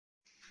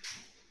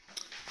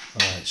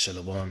Alright,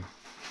 Shalom.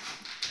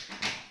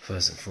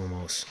 First and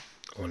foremost,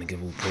 I want to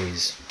give all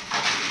praise,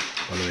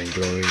 honor and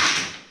glory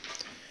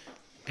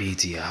be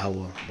to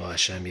Yahweh,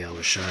 Ba'ashem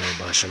Yahawashi,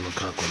 Ba'ashem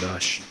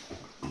Kodash.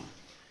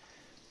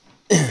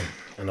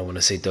 And I want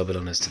to say double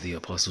honors to the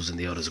apostles and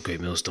the elders of Great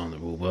Millstone that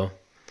rule well.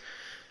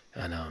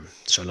 And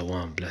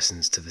Shalom,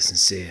 blessings to the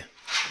sincere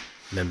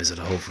members of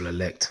the hopeful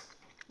elect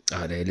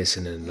out there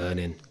listening and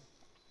learning,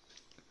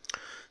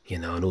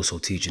 and also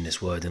teaching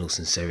this word in all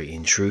sincerity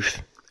and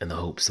truth, in the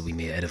hopes that we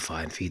may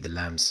edify and feed the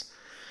lambs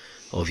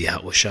of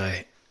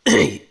Yahawashi,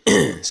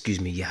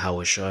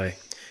 Yahawashi,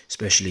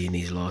 especially in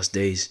these last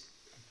days.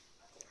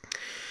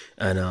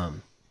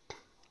 And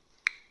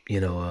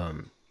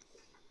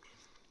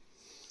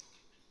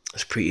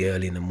it's pretty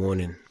early in the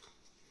morning,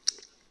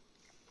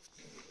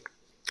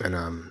 and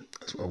I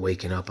was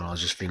waking up and I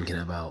was just thinking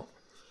about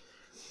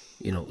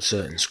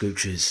certain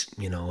scriptures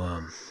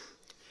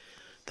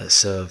that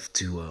serve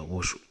to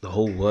the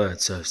whole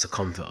word serves to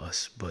comfort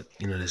us, but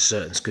there's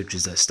certain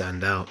scriptures that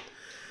stand out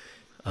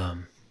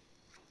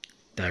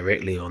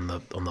directly on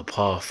the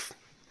path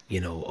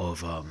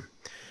of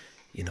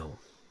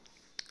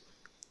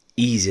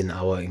easing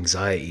our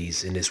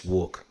anxieties in this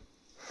walk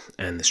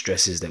and the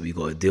stresses that we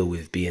got to deal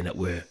with, being that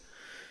we're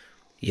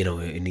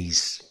in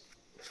these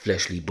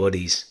fleshly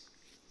bodies,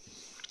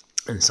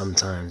 and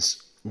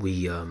sometimes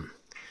we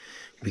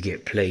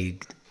get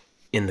plagued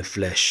in the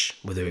flesh,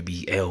 whether it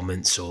be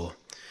ailments or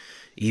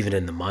even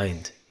in the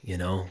mind,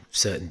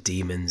 certain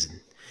demons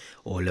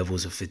or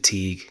levels of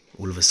fatigue.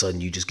 All of a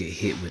sudden you just get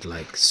hit with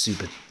like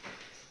super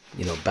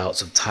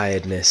bouts of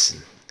tiredness,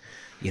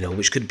 and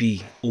which could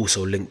be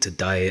also linked to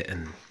diet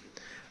and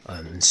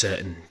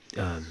certain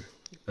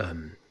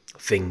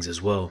things as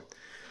well.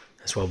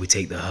 That's why we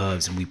take the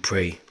herbs and we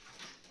pray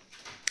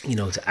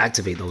to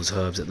activate those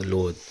herbs that the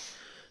Lord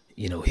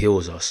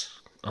heals us.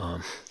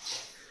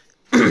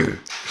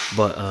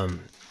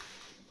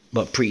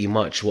 But pretty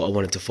much what I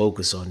wanted to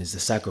focus on is the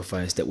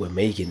sacrifice that we're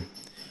making,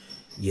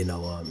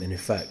 and in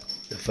fact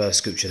the first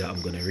scripture that I'm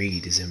going to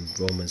read is in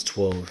Romans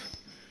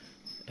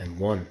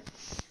 12:1.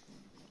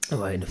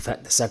 Alright, in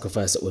fact the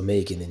sacrifice that we're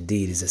making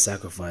indeed is a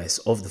sacrifice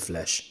of the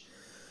flesh,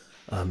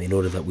 in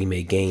order that we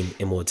may gain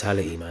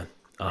immortality, man.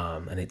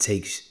 And it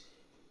takes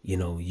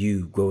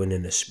you growing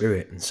in the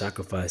spirit and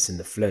sacrificing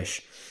the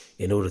flesh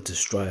in order to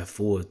strive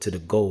forward to the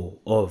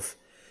goal of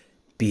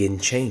being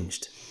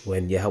changed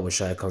when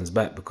Yahawashi comes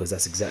back, because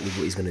that's exactly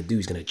what he's going to do.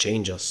 He's going to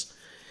change us,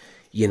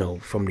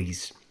 from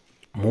these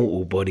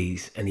mortal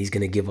bodies, and he's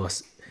going to give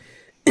us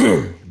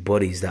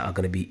bodies that are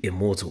going to be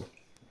immortal,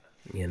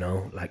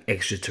 like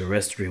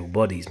extraterrestrial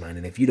bodies, man.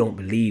 And if you don't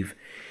believe,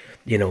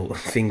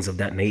 things of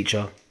that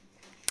nature,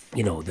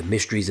 the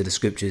mysteries of the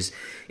scriptures,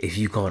 if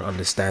you can't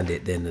understand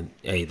it, then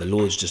hey, the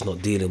Lord's just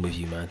not dealing with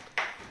you, man.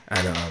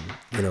 And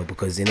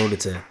because in order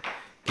to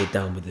get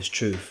down with this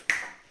truth,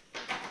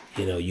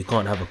 you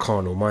can't have a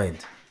carnal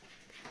mind.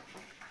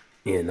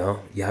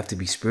 You have to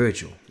be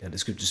spiritual. The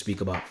scriptures speak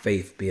about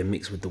faith being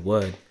mixed with the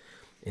word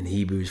in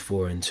Hebrews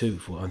 4:2.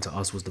 For unto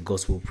us was the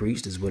gospel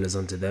preached as well as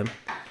unto them,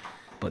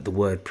 but the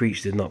word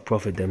preached did not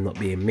profit them, not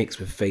being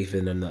mixed with faith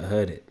in them that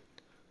heard it.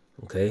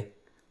 Okay,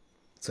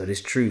 so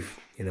this truth,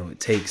 it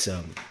takes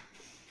it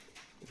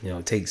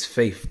takes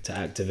faith to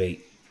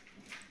activate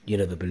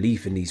the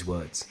belief in these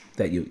words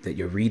that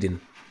you're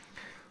reading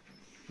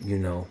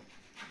in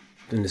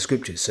the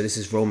scriptures. So this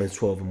is Romans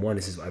 12:1.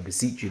 It says, I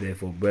beseech you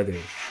therefore,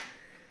 brethren,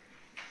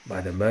 by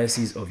the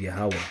mercies of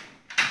Yahweh,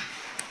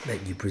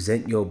 that you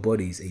present your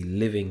bodies a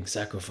living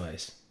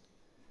sacrifice,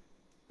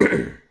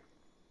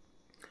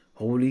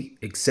 holy,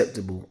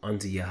 acceptable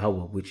unto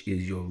Yahweh, which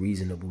is your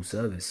reasonable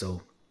service.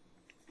 So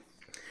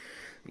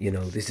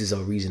this is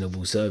our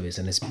reasonable service,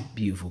 and it's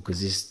beautiful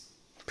because this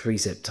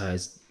precept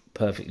ties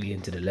perfectly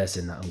into the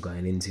lesson that I'm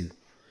going into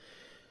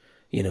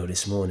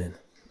this morning.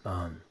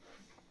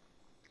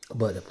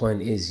 But the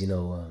point is, we've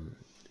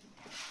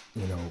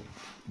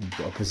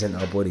got to present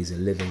our bodies a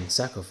living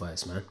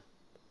sacrifice, man.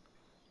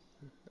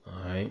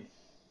 All right.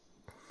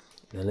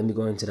 Now let me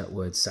go into that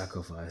word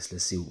sacrifice.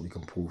 Let's see what we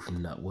can pull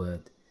from that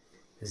word.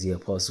 As the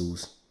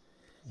apostles,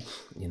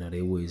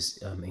 they always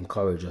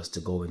encourage us to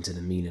go into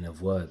the meaning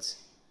of words.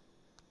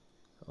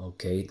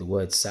 Okay, the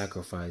word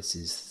sacrifice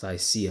is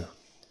thysia.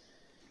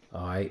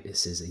 All right, it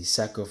says a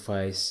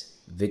sacrifice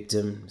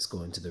victim. Let's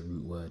go into the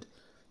root word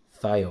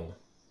thio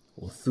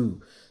or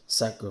thu.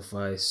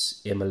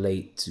 Sacrifice,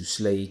 immolate, to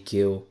slay,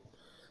 kill,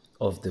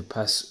 of the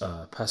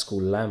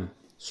paschal lamb,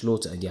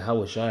 slaughter. And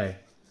Yahawashi,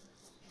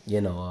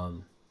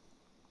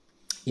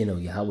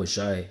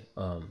 Yahawashi,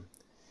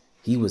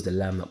 he was the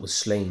lamb that was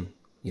slain,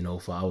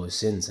 for our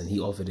sins, and he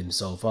offered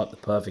himself up, the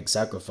perfect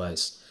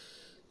sacrifice,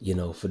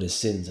 for the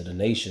sins of the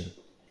nation,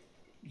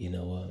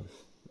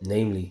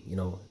 namely,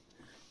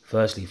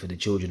 firstly for the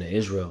children of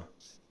Israel,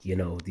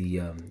 of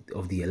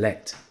the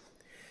elect,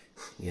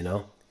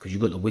 because you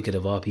got the wicked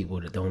of our people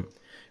that don't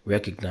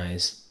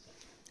recognize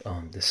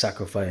the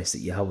sacrifice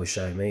that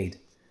Yahawashi made.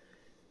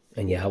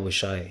 And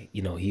Yahawashi,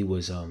 he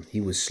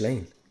was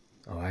slain.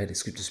 All right, the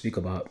scriptures speak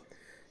about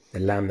the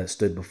lamb that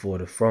stood before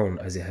the throne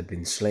as it had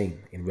been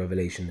slain in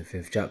Revelation the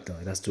 5th chapter.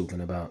 That's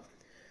talking about,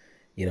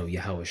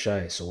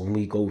 Yahawashi. So when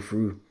we go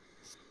through,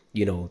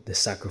 the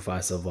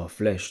sacrifice of our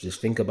flesh,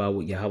 just think about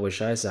what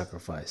Yahawashi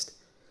sacrificed,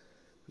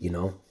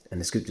 and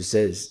the scripture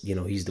says,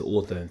 he's the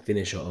author and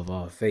finisher of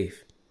our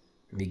faith.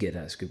 Let me get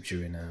that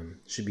scripture in,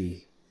 should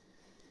be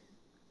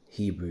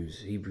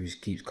Hebrews. Hebrews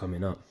keeps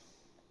coming up.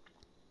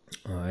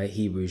 All right,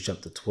 Hebrews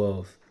chapter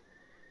 12,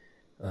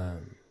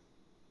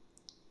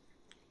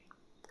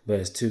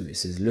 verse 2. It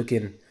says,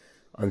 looking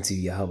unto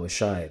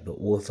Yahawashi, the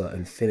author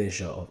and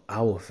finisher of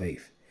our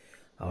faith.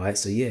 All right,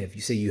 so yeah, if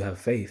you say you have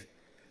faith,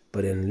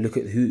 but then look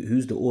at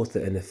who's the author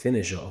and the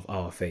finisher of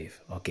our faith.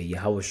 Okay,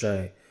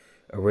 Yahawashi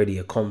already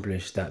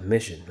accomplished that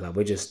mission. Like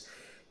we're just,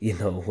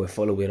 we're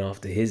following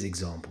after his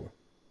example,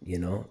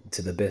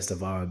 to the best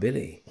of our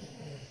ability.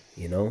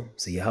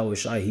 So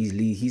Yahawashi,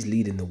 he's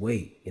leading the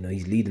way.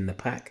 He's leading the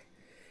pack.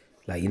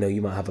 Like,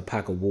 you might have a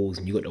pack of wolves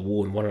and you got the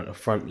wall and one at the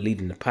front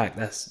leading the pack.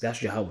 That's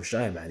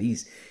Yahawashi, man.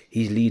 He's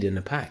leading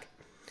the pack.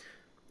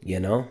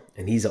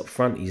 And he's up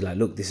front. He's like,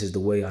 look, this is the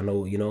way I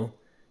know,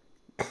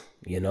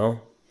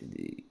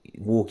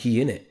 walk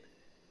ye in it.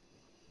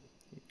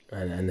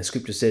 And the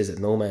scripture says that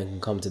no man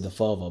can come to the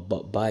Father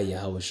but by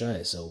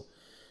Yahawashi. So,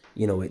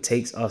 it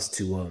takes us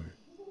to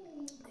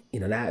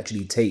that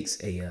actually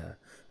takes a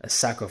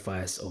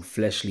sacrifice of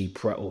fleshly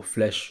pride or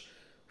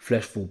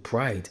fleshful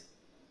pride,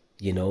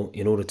 in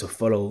order to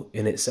follow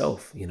in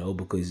itself,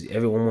 because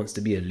everyone wants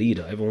to be a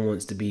leader. Everyone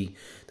wants to be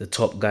the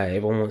top guy.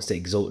 Everyone wants to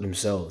exalt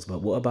themselves.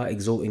 But what about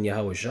exalting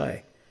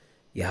Yahawashi?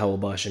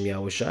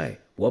 Yahawashi.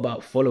 What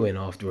about following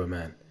after a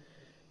man?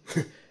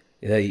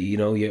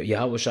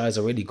 Yahawashi has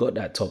already got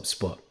that top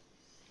spot.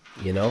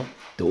 The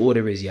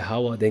order is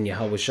Yahweh, then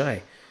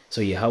Yahawashi. So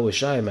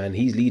Yahawashi, man,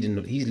 he's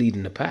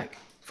leading the pack.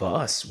 For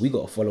us, we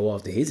got to follow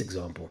after his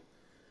example.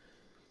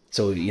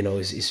 So,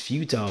 it's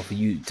futile for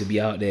you to be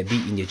out there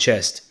beating your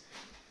chest,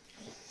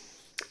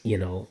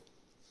 top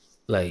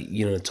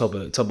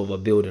of a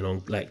building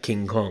on like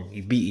King Kong.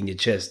 You beating your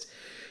chest,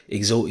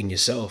 exalting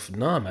yourself.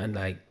 Nah, man,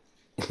 like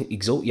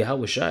exalt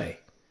Yahawashi.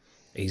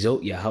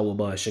 Exalt Yahweh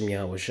Ba'ashem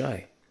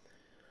Yahawashi.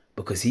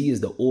 Because he is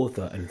the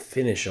author and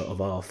finisher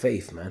of our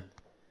faith, man.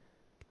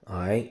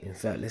 Alright. In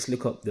fact, let's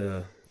look up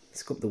the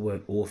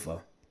word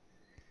author.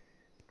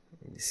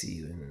 Let's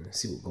see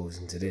what goes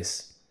into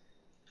this.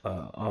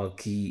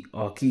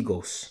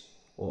 Archegos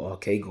or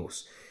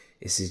Archegos.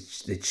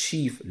 It's the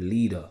chief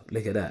leader.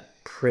 Look at that.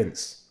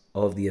 Prince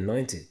of the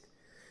anointed.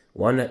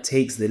 One that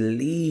takes the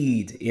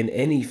lead in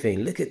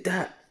anything. Look at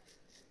that.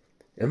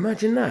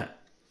 Imagine that.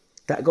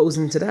 That goes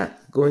into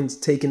that.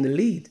 Taking the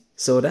lead.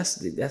 So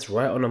that's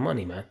right on the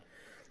money, man.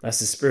 That's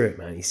the spirit,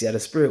 man. You see how the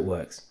spirit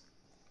works.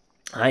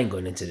 I ain't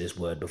gone into this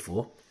word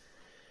before.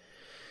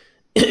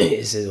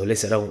 It says, well,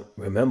 listen, I don't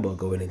remember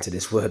going into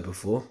this word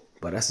before,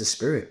 but that's the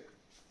spirit.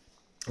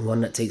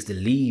 One that takes the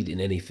lead in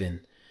anything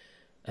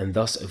and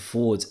thus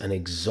affords an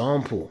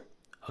example,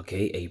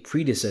 a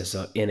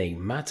predecessor in a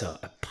matter,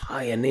 a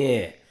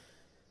pioneer.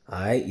 All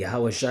right,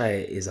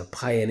 Yahawashi is a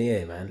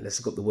pioneer, man. Let's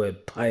look up the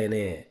word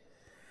pioneer.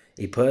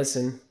 A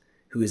person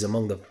who is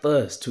among the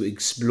first to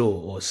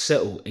explore or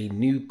settle a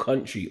new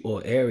country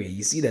or area.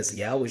 You see, that's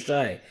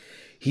Yahawashi.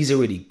 He's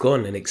already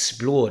gone and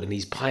explored, and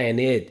he's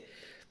pioneered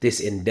this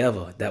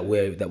endeavor that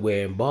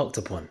we're embarked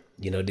upon.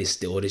 This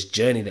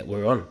journey that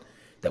we're on,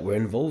 that we're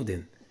involved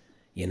in.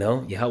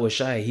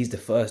 Yahawashi, he's the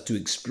first to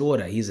explore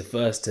that. He's the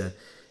first to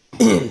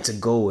to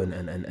go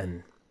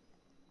and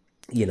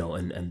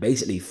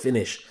basically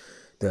finish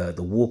the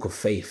walk of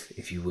faith,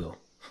 if you will.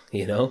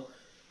 And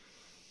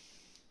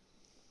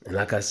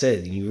like I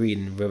said, you read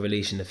in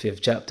Revelation the 5th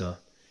chapter,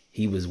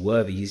 he was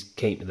worthy.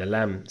 The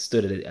lamb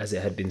stood as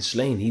it had been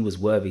slain. He was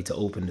worthy to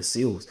open the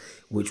seals,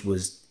 which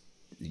was,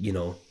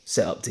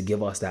 set up to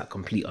give us that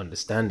complete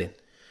understanding.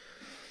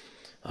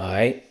 All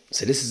right.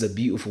 So this is a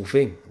beautiful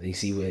thing. You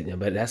see,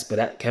 but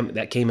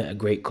that came at a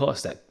great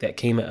cost. That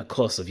came at a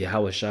cost of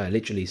Yahawashi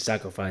literally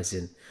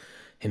sacrificing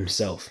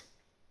himself.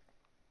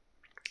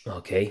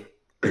 Okay.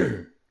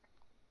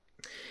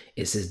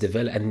 It says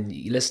develop, and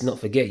let's not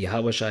forget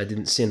Yahawashi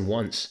didn't sin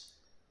once.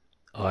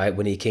 All right,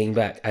 when he came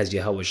back as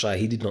Yahawashi,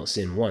 he did not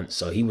sin once.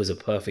 So he was a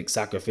perfect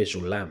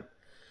sacrificial lamb.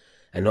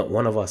 And not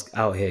one of us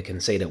out here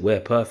can say that we're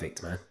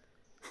perfect, man.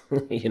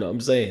 You know what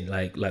I'm saying?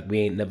 Like we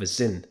ain't never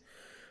sinned.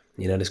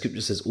 The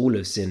scripture says all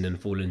have sinned and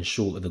fallen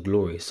short of the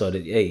glory. So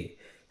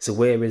so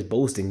where is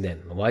boasting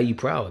then? Why are you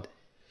proud?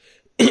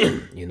 Because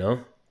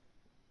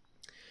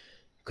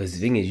the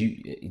thing is,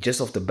 you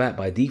just off the bat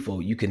by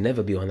default, you can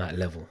never be on that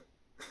level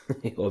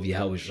of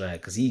Yahawashi,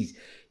 because he's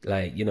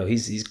like,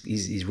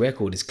 his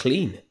record is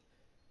clean,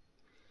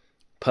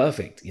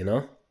 perfect.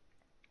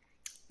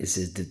 It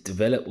says to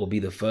develop or be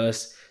the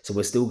first. So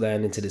we're still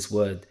going into this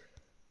word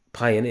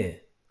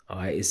pioneer. All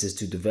right, it says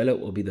to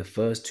develop or be the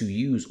first to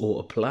use or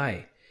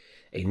apply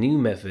a new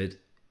method,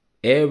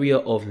 area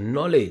of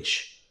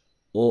knowledge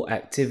or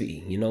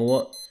activity. You know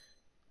what?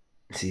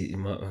 See,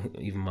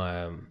 even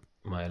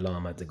my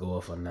alarm had to go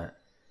off on that.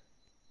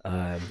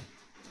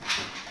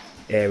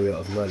 Area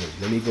of knowledge.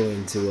 Let me go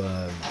into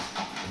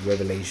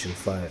Revelation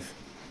 5.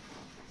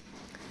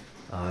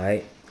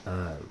 Alright.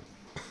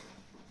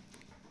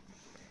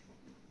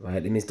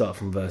 Right, let me start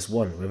from verse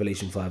 1.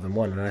 Revelation 5 and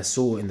 1. And I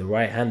saw in the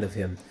right hand of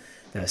him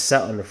that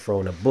sat on the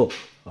throne a book.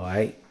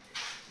 Alright.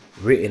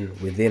 Written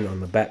within on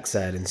the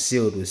backside and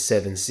sealed with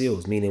 7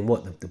 seals. Meaning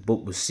what? The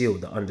book was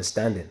sealed, the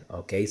understanding.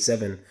 Okay.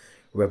 7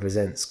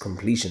 represents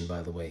completion,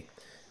 by the way.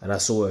 And I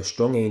saw a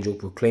strong angel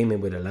proclaiming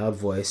with a loud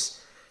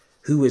voice,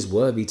 who is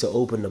worthy to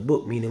open the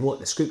book? Meaning what?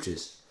 The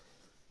scriptures.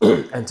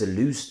 And to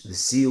loose the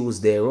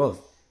seals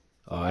thereof.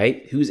 All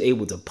right. Who's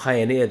able to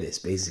pioneer this,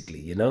 basically,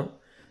 you know?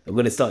 I'm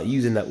going to start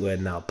using that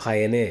word now.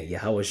 Pioneer.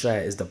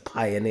 Yahawashi is the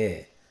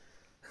pioneer.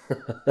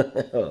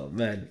 Oh,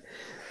 man.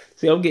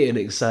 See, I'm getting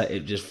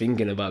excited just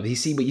thinking about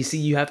it. But you see,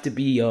 you have to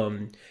be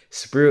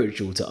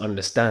spiritual to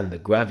understand the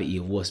gravity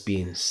of what's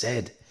being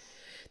said.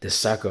 The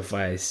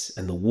sacrifice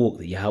and the walk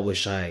that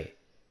Yahawashi,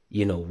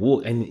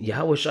 walk. And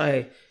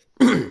Yahawashi,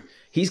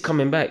 he's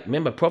coming back.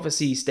 Remember,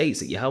 prophecy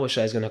states that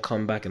Yahawashi is going to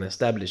come back and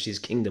establish his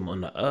kingdom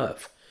on the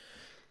earth.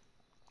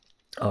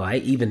 All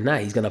right, even now,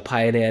 he's going to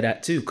pioneer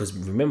that too. Because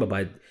remember,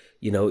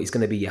 it's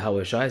going to be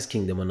Yahawashi's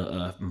kingdom on the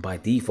earth. And by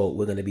default,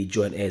 we're going to be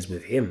joint heirs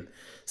with him.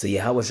 So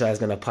Yahawashi is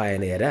going to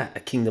pioneer that, a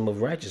kingdom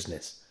of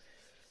righteousness.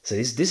 So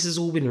this has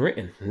all been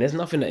written. And there's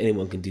nothing that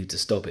anyone can do to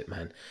stop it,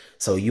 man.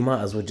 So you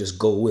might as well just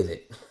go with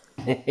it.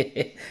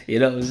 You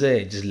know what I'm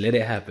saying? Just let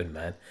it happen,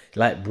 man.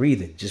 Like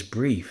breathing, just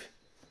breathe.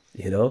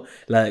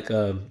 Like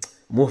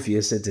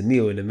Morpheus said to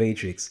Neo in the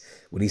Matrix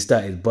when he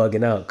started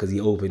bugging out because he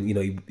opened,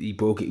 he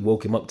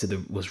woke him up to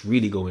what's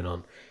really going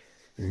on.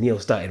 And Neo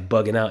started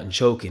bugging out and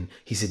choking.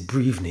 He said,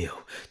 breathe, Neo.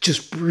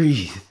 Just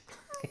breathe.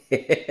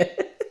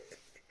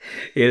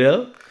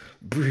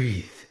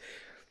 Breathe.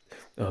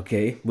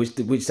 Okay,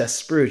 which that's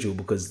spiritual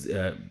because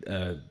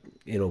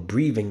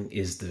breathing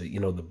is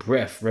the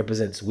breath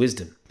represents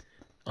wisdom,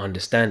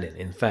 understanding.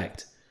 In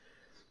fact,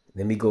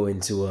 let me go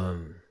into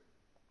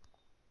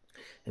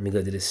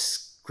to this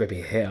script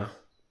here.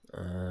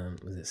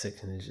 Was it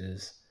 6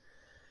 inches?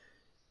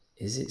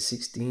 Is it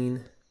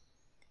 16?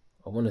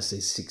 I want to say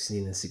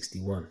 16 and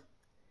 61.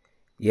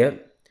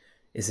 Yep.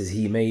 It says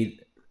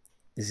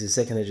this is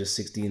 2nd Edge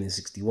 16 and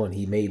 61.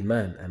 He made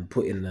man and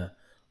put in the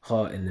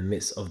heart in the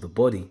midst of the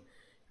body,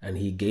 and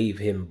he gave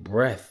him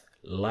breath,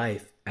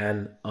 life,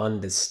 and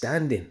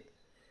understanding.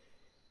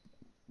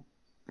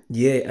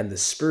 Yeah, and the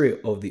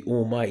spirit of the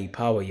almighty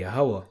power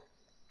Yahweh,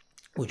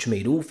 which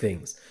made all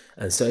things,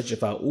 and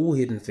searcheth out all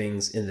hidden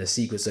things in the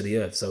secrets of the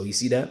earth. So you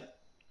see that?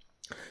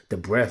 The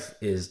breath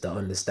is the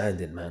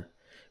understanding, man.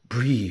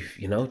 Breathe,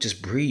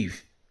 just breathe,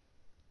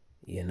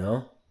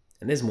 And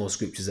there's more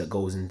scriptures that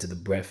goes into the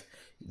breath.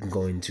 You can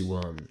go into,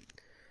 what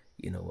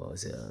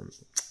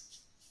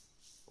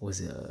was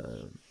it?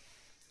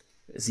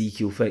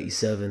 Ezekiel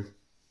 37.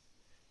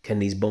 Can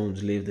these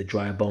bones live? The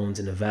dry bones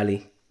in the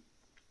valley.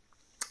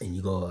 And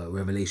you go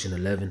Revelation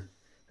 11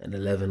 and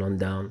 11 on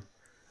down.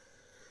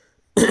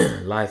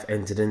 Life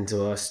entered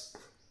into us,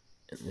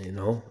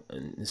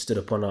 and stood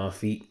upon our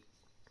feet.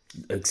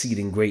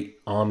 Exceeding great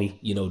army.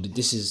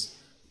 This is,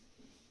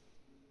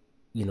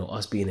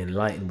 us being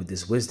enlightened with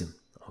this wisdom.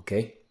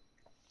 Okay.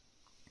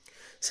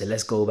 So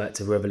let's go back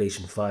to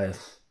Revelation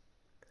 5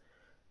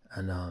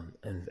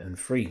 and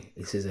 3.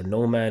 It says, and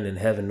no man in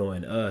heaven nor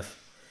in earth,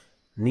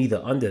 neither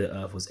under the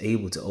earth, was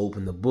able to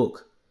open the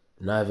book,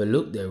 neither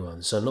look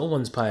thereon. So no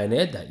one's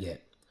pioneered that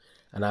yet.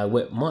 And I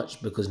wept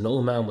much because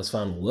no man was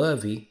found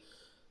worthy,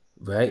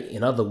 right?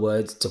 In other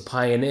words, to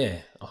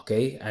pioneer,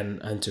 okay,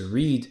 and to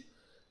read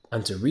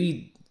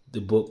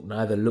the book,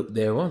 neither look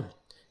thereon.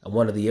 And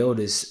one of the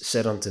elders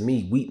said unto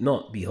me, weep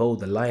not, behold,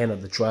 the Lion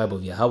of the tribe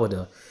of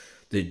Yahawashi,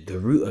 the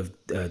root of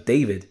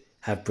David,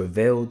 have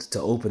prevailed to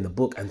open the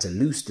book and to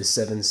loose the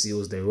 7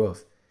 seals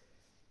thereof.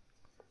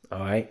 All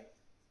right,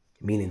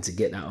 meaning to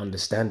get that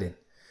understanding.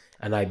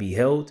 And I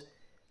beheld,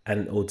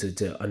 or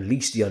to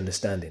unleash the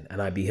understanding.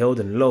 And I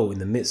beheld, and lo, in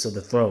the midst of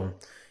the throne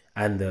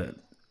and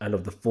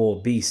of the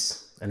 4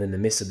 beasts, and in the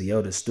midst of the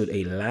elders stood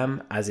a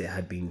lamb as it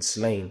had been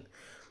slain,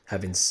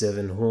 having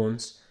 7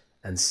 horns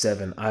and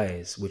 7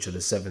 eyes, which are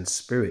the 7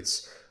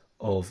 spirits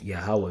of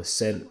Yahweh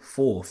sent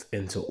forth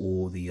into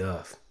all the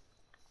earth.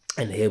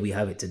 And here we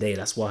have it today.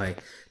 That's why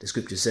the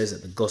scripture says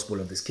that the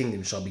gospel of this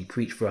kingdom shall be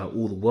preached throughout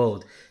all the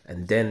world,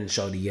 and then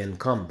shall the end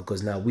come.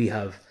 Because now we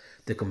have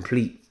the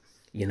complete,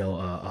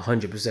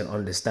 100%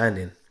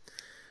 understanding,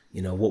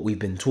 what we've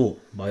been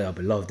taught by our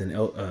beloved and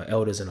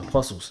elders and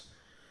apostles.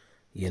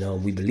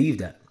 We believe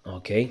that,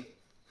 okay?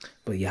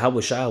 But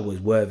Yahawashi was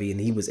worthy, and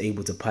he was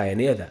able to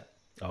pioneer that,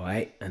 all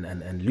right?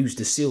 And loose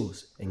the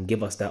seals and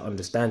give us that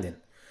understanding.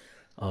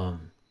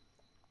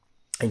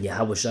 And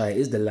Yahawashi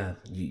is the Lamb.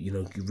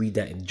 You read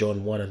that in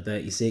John 1 and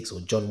 36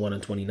 or John 1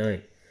 and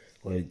 29,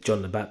 where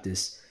John the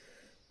Baptist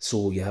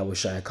saw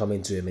Yahawashi come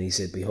into him and he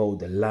said, behold,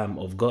 the Lamb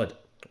of God,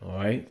 all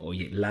right? Or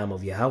Lamb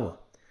of Yahweh.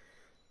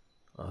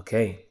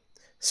 Okay,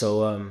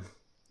 so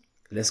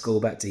let's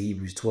go back to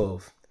Hebrews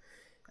 12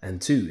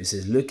 and 2. It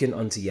says, looking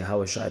unto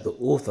Yahawashi, the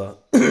author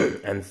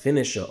and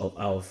finisher of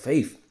our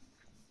faith,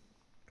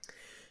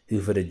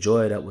 who for the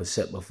joy that was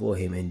set before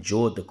him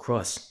endured the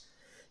cross,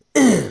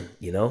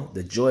 You know,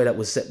 the joy that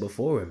was set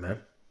before him, man.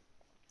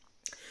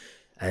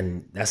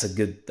 And that's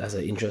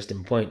an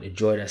interesting point. The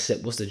joy that's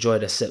set, what's the joy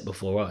that's set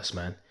before us,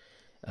 man?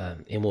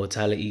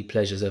 Immortality,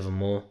 pleasures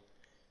evermore,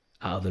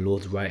 out of the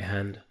Lord's right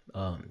hand.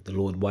 The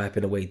Lord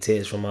wiping away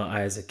tears from our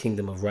eyes, the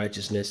kingdom of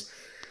righteousness,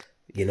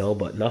 you know,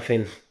 but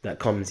nothing that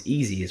comes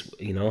easy is,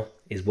 you know,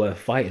 is worth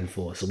fighting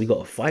for. So we got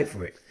to fight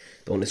for it.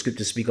 Don't the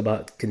scriptures speak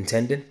about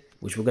contending,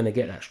 which we're going to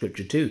get that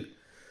scripture too.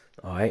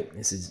 All right.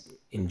 This is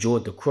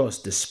endured the cross,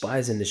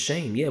 despising the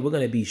shame. Yeah, we're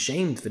going to be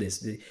shamed for this.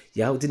 Didn't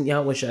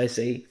Yahawashi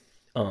say,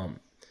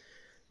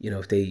 you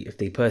know, if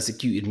they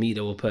persecuted me,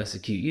 they will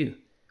persecute you.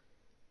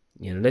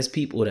 You know, there's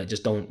people that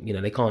just don't, you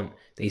know,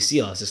 they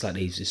see us, it's like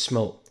they just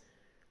smelt,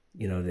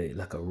 you know,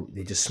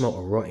 they just smelt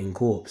a rotting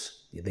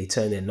corpse. They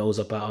turn their nose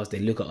up at us, they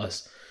look at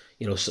us,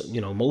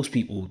 you know, most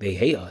people, they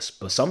hate us,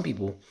 but some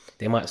people,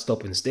 they might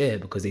stop and stare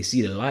because they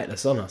see the light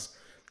that's on us.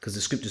 Because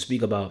the scriptures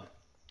speak about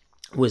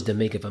wisdom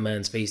maketh a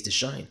man's face to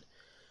shine.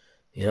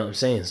 You know what I'm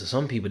saying? So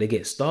some people, they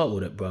get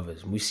startled at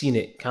brothers. We've seen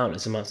it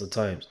countless amounts of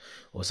times.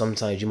 Or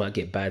sometimes you might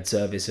get bad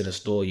service in a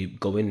store. You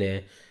go in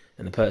there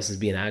and the person's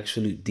being an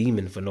absolute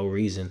demon for no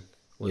reason.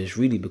 Well, it's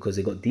really because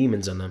they got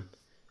demons on them.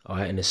 All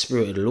right. And the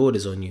spirit of the Lord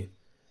is on you.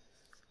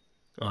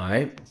 All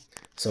right.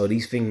 So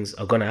these things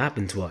are going to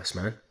happen to us,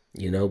 man.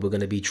 You know, we're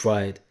going to be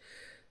tried,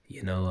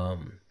 you know,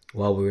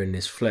 while we're in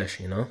this flesh,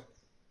 you know.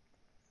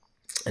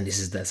 And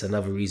that's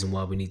another reason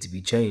why we need to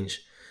be changed,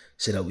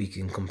 so that we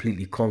can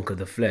completely conquer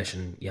the flesh.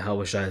 And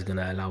Yahawashi is going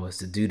to allow us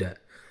to do that,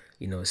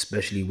 you know,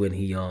 especially when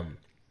he,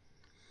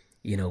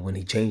 you know, when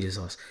he changes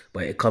us.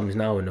 But it comes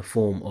now in the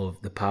form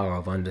of the power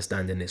of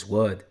understanding this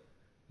word,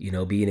 you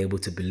know, being able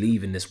to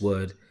believe in this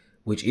word,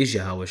 which is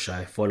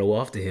Yahawashi, follow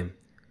after him,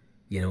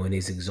 you know, in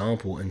his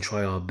example, and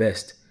try our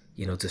best,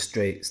 you know, to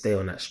stay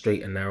on that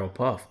straight and narrow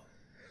path.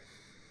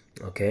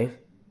 Okay.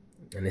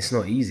 And it's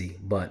not easy,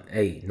 but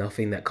hey,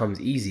 nothing that comes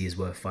easy is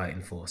worth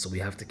fighting for. So we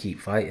have to keep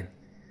fighting.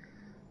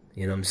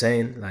 You know what I'm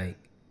saying? Like,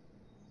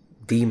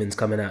 demons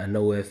coming out of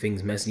nowhere,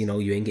 things mess, you know,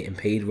 you ain't getting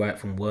paid right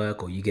from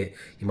work, or you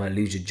might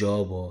lose your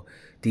job, or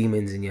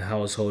demons in your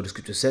household. The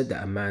scripture said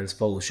that a man's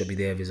foes shall be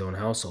there of his own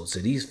household. So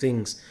these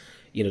things,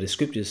 you know, the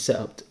scriptures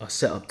are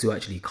set up to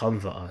actually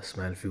comfort us,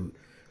 man, through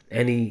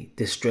any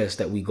distress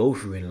that we go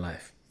through in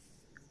life.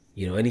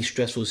 You know, any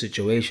stressful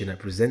situation that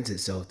presents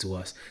itself to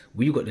us,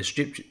 we've got the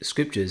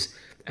scriptures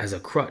as a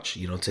crutch,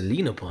 you know, to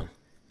lean upon.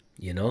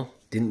 You know,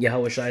 didn't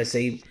Yahawashi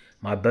say,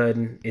 my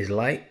burden is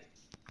light?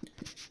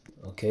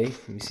 Okay,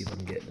 let me see if I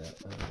can get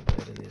that.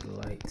 Burden is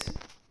light.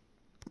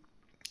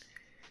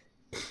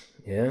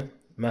 Yeah,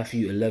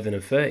 Matthew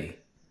 11:30.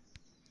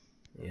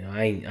 You know,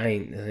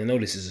 I know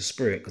this is a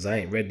spirit because I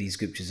ain't read these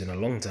scriptures in a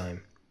long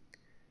time.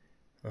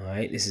 All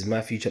right, this is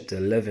Matthew chapter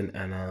 11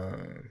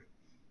 and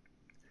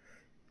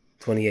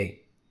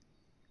 28.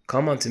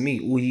 Come unto me,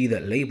 all ye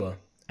that labor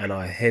and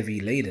are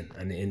heavy laden.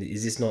 And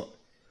is this not,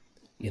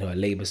 you know, a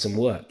laborsome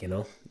work, you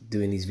know,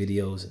 doing these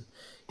videos and,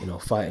 you know,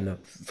 fighting a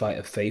fight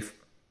of faith?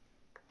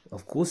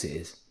 Of course it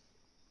is.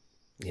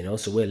 You know,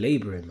 so we're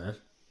laboring, man.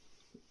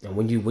 And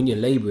when you're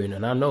laboring,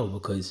 and I know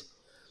because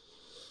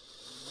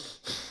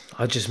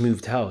I just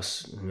moved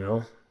house, you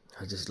know,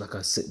 I just, like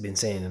I've been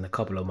saying in a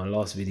couple of my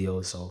last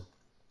videos, so,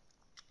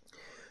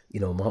 you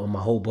know,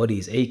 my whole body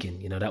is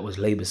aching. You know, that was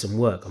laborsome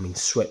work. I mean,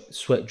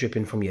 sweat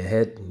dripping from your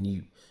head, and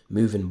you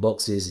moving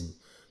boxes, and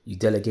you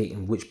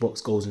delegating which box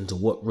goes into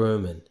what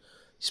room, and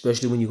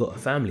especially when you got a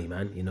family,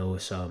 man. You know,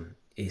 it's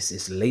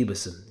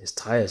laborsome, it's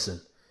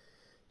tiresome.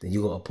 Then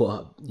you got to put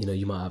up, you know,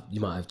 you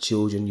might have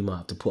children, you might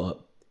have to put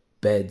up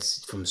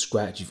beds from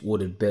scratch. You've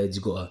ordered beds,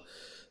 you got to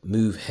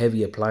move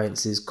heavy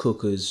appliances,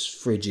 cookers,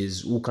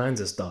 fridges, all kinds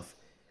of stuff,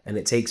 and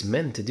it takes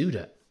men to do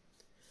that.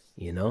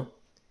 You know.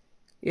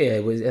 Yeah,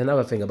 it was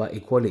another thing about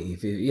equality.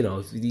 If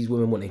these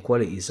women want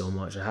equality so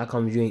much, how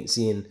come you ain't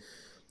seeing,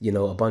 you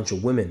know, a bunch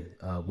of women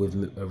with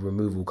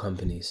removal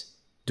companies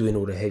doing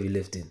all the heavy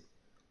lifting?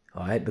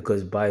 All right,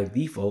 because by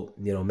default,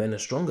 you know, men are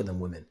stronger than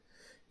women.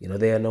 You know,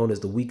 they are known as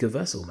the weaker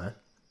vessel, man.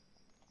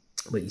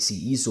 But you see,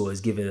 Esau is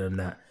giving them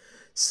that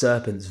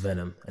serpent's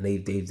venom, and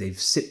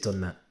they've sipped on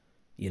that,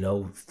 you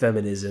know,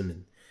 feminism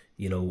and,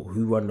 you know,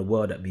 who run the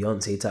world, that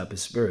Beyonce type of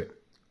spirit,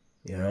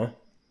 you know.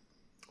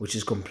 Which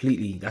is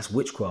completely, that's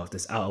witchcraft,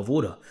 that's out of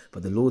order.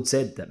 But the Lord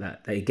said that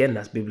again,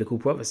 that's biblical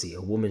prophecy.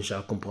 A woman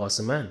shall compass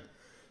a man.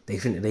 They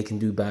think that they can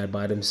do bad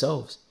by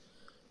themselves.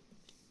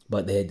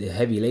 But the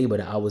heavy labor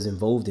that I was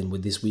involved in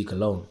with this week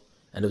alone,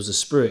 and it was a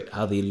spirit,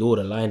 how the Lord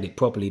aligned it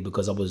properly,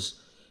 because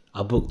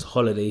I booked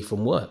holiday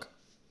from work,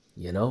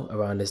 you know,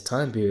 around this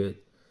time period.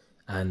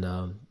 And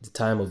the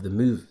time of the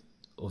move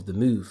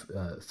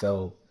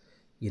fell,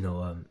 you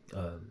know,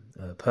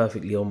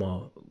 perfectly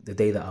on the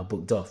day that I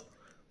booked off.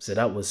 So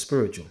that was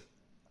spiritual.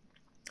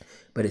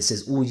 But it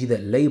says, all ye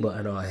that labor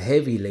and are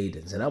heavy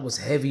laden. And that was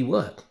heavy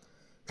work.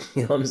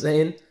 You know what I'm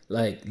saying?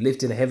 Like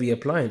lifting heavy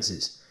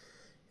appliances.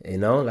 You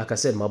know, like I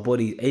said, my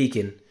body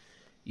aching,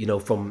 you know,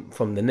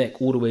 from the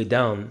neck all the way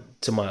down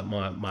to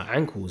my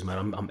ankles, man.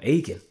 I'm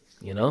aching,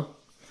 you know.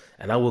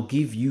 And I will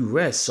give you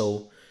rest.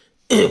 So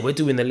we're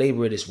doing the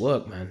labor of this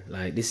work, man.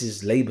 Like, this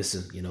is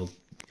laborsome,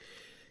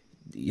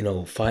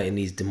 fighting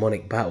these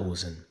demonic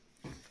battles, and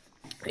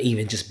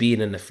even just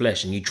being in the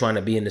flesh, and you trying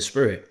to be in the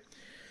spirit.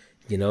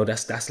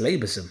 That's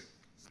laborsome.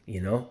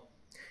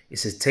 It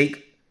says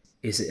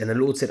and the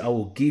Lord said, I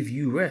will give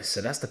you rest.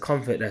 So that's the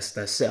comfort that's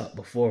set up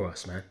before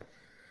us, man.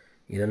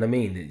 You know what I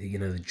mean?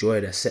 The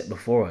joy that's set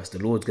before us. The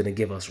Lord's going to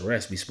give us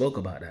rest. We spoke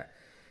about that.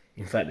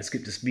 In fact, the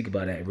scriptures speak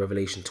about that in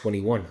Revelation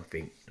 21, I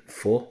think,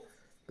 4.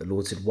 The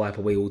Lord said, wipe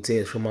away all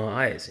tears from our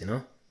eyes,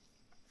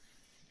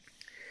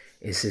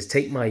 It says,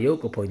 take my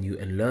yoke upon you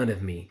and learn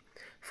of me,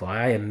 for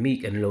I am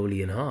meek and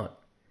lowly in heart.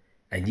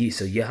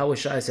 So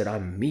Yahawashi said,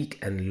 I'm meek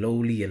and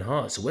lowly in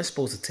heart. So we're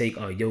supposed to take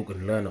our yoke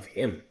and learn of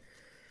him.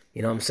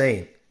 You know what I'm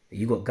saying?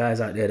 You got guys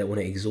out there that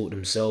want to exalt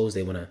themselves.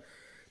 They want to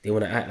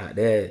act like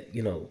they're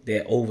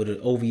over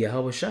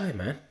Yahawashi,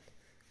 man.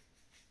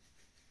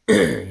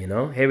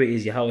 Here it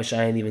is, Yahawashi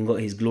ain't even got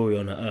his glory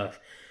on the earth.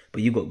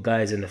 But you got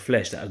guys in the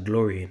flesh that are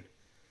glorying,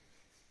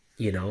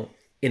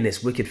 in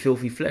this wicked,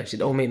 filthy flesh. It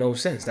don't make no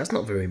sense. That's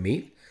not very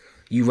meek.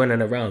 You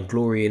running around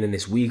glorying in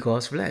this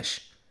weak-ass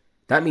flesh.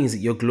 That means that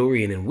you're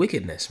glorying in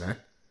wickedness, man.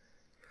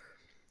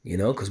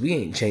 Because we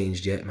ain't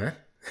changed yet, man.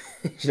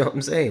 You know what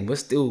I'm saying? We're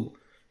still,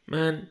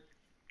 man,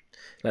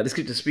 like the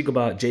scriptures speak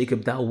about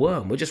Jacob, thou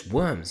worm. We're just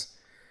worms.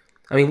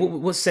 I mean,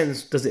 what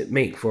sense does it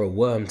make for a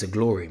worm to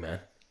glory, man?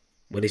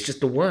 Well, it's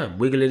just a worm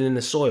wiggling in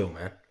the soil,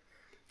 man.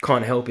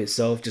 Can't help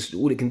itself. Just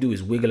all it can do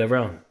is wiggle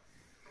around.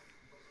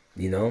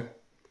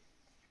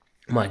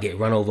 Might get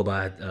run over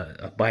by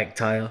a bike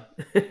tire.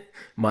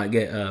 Might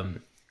get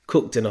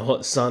cooked in a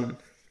hot sun.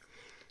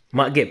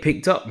 Might get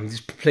picked up and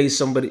just placed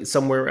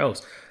somewhere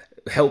else.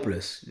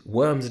 Helpless.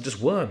 Worms are just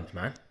worms,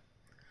 man.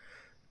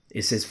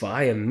 It says, for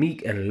I am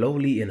meek and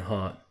lowly in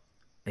heart,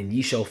 and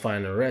ye shall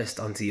find rest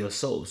unto your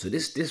soul. So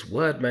this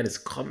word, man, is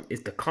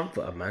the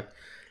comforter, man.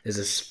 There's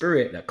a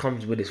spirit that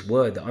comes with this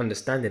word, the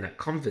understanding that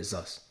comforts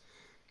us.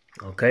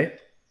 Okay?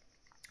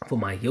 For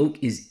my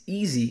yoke is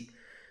easy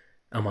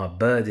and my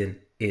burden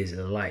is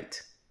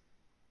light.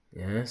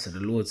 Yeah? So the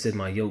Lord said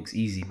my yoke's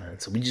easy, man.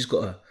 So we just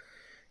gotta,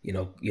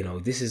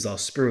 this is our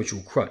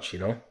spiritual crutch,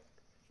 The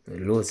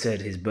Lord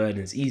said his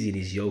burden's easy and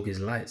his yoke is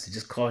light. So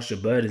just cast your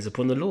burdens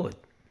upon the Lord.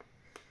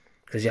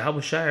 Because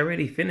Yahawashi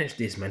already finished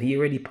this, man. He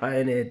already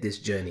pioneered this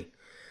journey.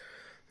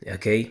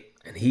 Okay?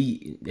 And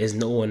there's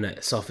no one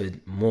that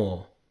suffered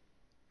more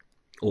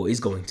or is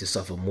going to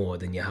suffer more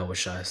than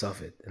Yahawashi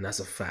suffered. And that's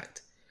a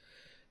fact.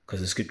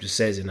 Because the scripture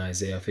says in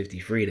Isaiah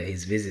 53 that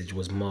his visage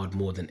was marred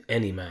more than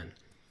any man.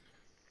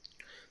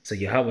 So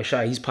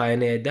Yahawashi, he's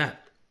pioneered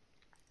that.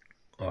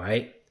 All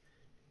right?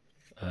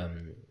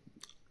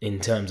 In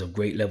terms of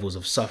great levels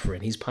of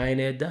suffering, he's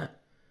pioneered that.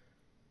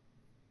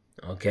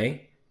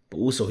 Okay? But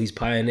also he's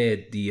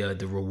pioneered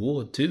the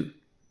reward too.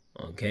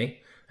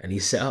 Okay? And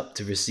he's set up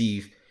to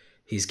receive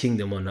his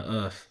kingdom on the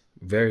earth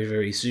very,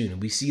 very soon.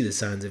 And we see the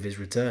signs of his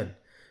return.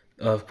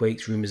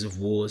 Earthquakes, rumors of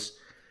wars,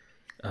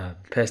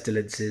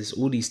 pestilences,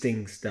 all these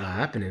things that are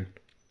happening.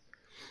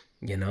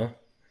 Yahawashi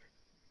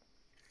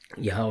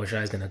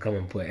is going to come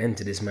and put an end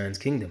to this man's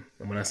kingdom.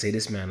 And when I say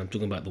this man, I'm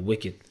talking about the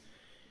wicked.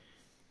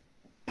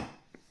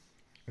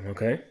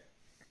 Okay?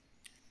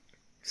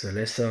 So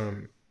let's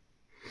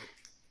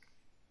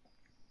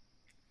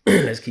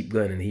let's keep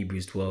going in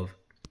Hebrews 12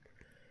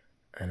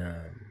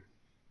 and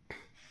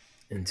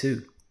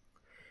 2.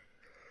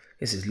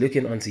 It says,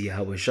 looking unto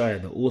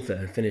Yahawashi, the author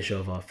and finisher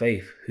of our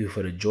faith, who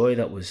for the joy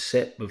that was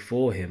set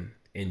before him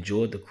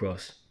endured the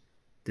cross,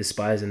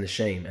 despising the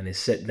shame, and is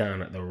set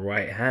down at the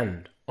right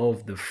hand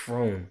of the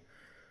throne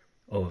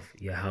of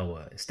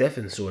Yahweh.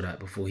 Stephen saw that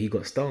before he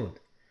got stoned.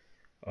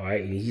 All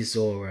right, and he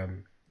saw,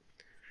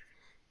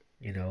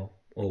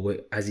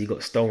 as he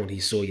got stoned, he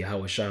saw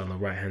Yahawashi on the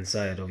right hand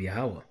side of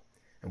Yahweh.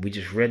 And we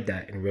just read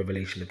that in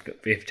Revelation, the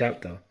 5th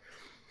chapter.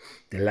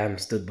 The lamb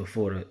that stood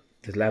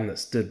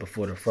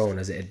before the throne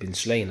as it had been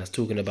slain. That's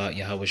talking about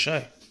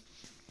Yahawashi.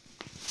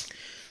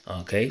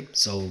 Okay,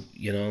 so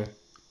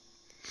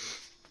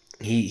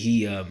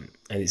he and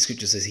the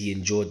scripture says he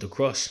endured the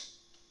cross.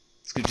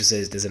 Scripture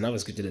says there's another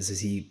scripture that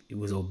says he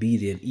was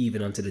obedient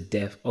even unto the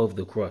death of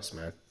the cross,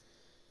 man.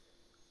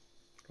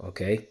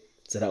 Okay,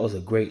 so that was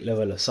a great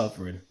level of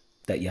suffering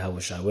that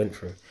Yahawashi went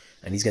through,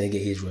 and he's gonna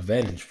get his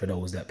revenge for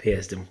those that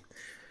pierced him.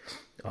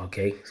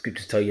 Okay,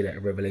 scriptures tell you that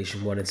in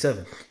Revelation 1 and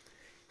 7.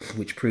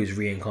 Which proves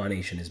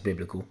reincarnation is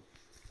biblical.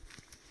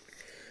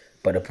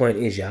 But the point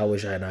is,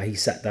 Yahawashi now, he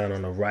sat down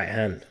on the right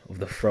hand of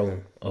the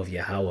throne of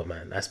Yahweh,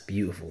 man. That's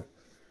beautiful.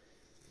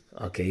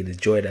 Okay, the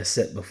joy that's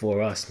set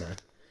before us, man.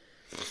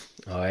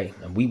 All right,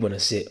 and we want to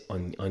sit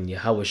on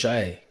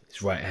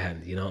Yahawashi's right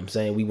hand. You know what I'm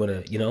saying? We want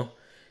to,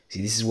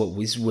 see, that's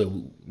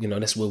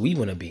where we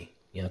want to be.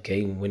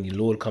 Okay, when your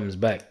Lord comes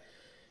back,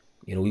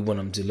 we want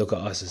him to look at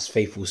us as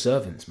faithful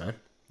servants, man.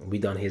 And we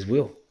done his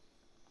will.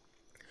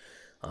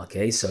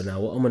 Okay, so now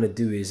what I'm going to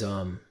do is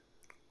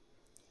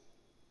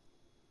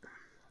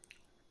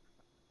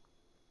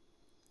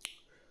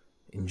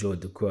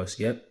enjoyed the cross.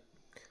 Yep.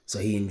 So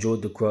he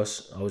endured the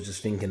cross. I was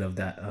just thinking of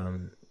that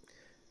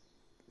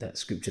that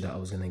scripture that I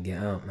was going to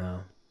get out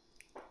now.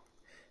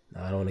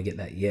 Now, I don't want to get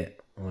that yet.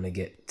 I want to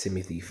get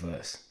Timothy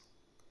first,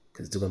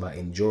 because it's talking about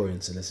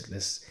endurance, and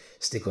let's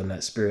stick on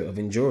that spirit of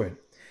enduring.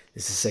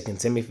 This is 2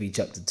 Timothy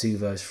chapter 2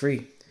 verse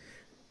 3.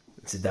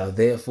 It says, "Thou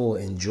therefore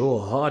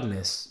endure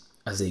hardness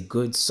as a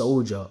good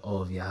soldier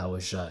of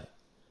Yahawashi."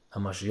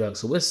 Hamashiach.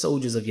 So we're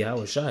soldiers of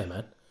Yahawashi,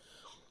 man.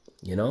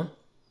 You know,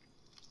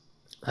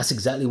 that's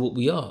exactly what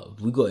we are.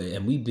 We got it,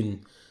 and we've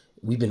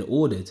been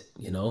ordered,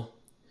 you know,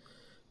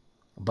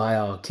 by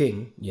our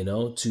King, you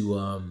know,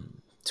 to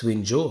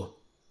endure,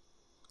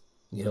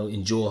 you know,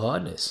 endure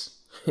hardness,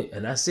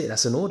 and that's it.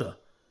 That's an order.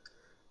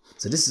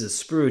 So this is a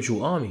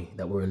spiritual army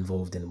that we're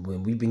involved in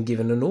when we've been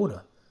given an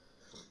order.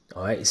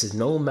 All right, it says,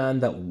 "No man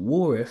that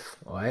warreth."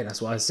 All right,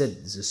 that's why I said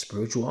it's a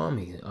spiritual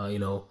army. You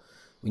know,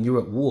 when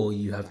you're at war,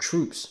 you have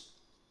troops.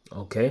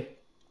 Okay.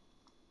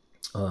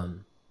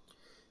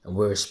 And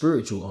we're a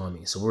spiritual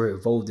army, so we're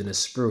involved in a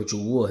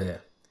spiritual war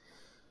here.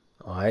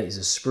 All right, it's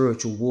a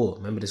spiritual war.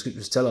 Remember, the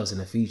scriptures tell us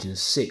in Ephesians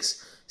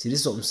 6. See,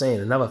 this is what I'm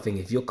saying. Another thing,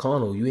 if you're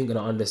carnal, you ain't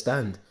gonna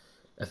understand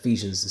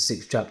Ephesians, the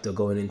 6th chapter,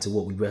 going into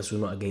what we wrestle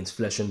not against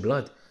flesh and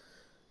blood,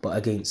 but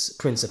against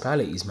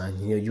principalities, man.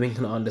 You know, you ain't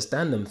gonna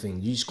understand them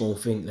things. You just gonna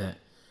think that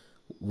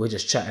we're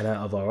just chatting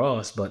out of our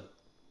ass, but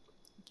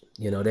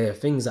you know, there are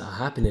things that are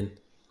happening,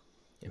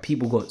 and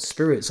people got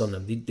spirits on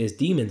them. There's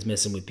demons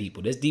messing with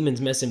people. There's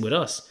demons messing with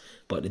us.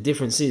 But the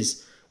difference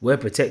is we're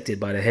protected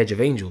by the hedge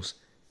of angels.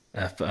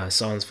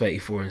 Psalms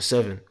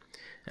 34:7.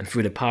 And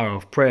through the power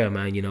of prayer,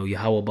 man, you know,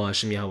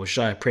 Yahawashi,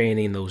 Yahawashi, praying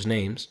in those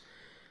names,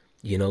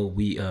 you know,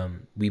 we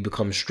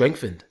become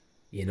strengthened,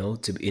 you know,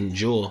 to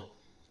endure,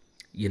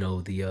 you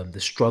know,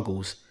 the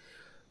struggles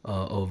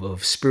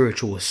of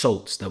spiritual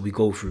assaults that we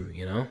go through,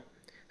 you know.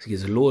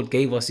 Because the Lord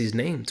gave us his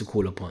name to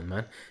call upon,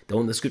 man.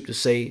 Don't the scriptures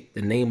say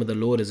the name of the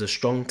Lord is a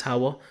strong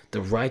tower,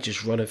 the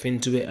righteous runneth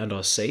into it and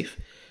are safe?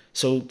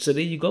 So there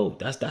you go.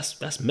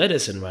 That's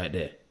medicine right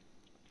there.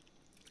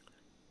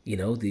 You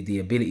know, the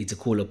ability to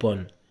call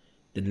upon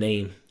the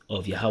name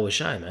of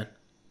Yahawashi, man.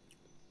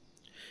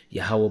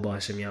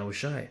 Yahawashi,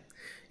 Yahawashi.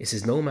 It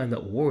says, "No man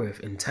that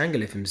warreth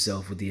entangleth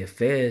himself with the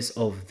affairs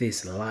of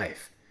this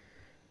life,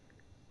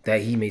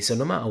 that he may." So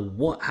no matter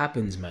what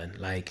happens, man,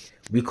 like,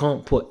 we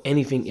can't put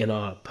anything in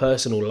our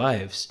personal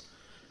lives,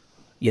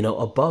 you know,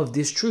 above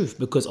this truth,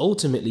 because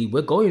ultimately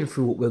we're going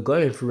through what we're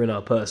going through in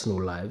our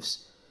personal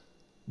lives.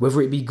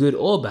 Whether it be good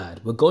or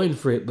bad, we're going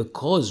through it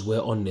because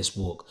we're on this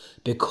walk,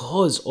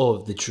 because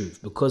of the truth,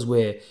 because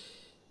we're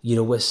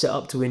set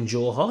up to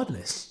endure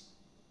hardness.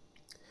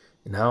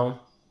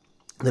 Now,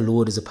 the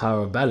Lord is a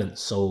power of balance.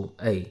 So,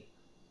 hey,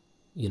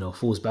 you know,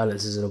 false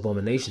balance is an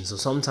abomination. So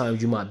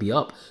sometimes you might be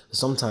up,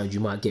 sometimes you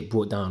might get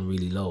brought down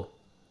really low.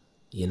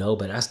 You know,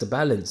 but that's the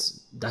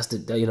balance. That's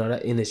the, you know,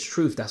 that in its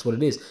truth, that's what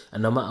it is.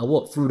 And no matter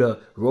what, through the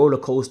roller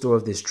coaster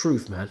of this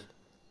truth, man,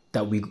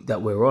 that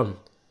we're on,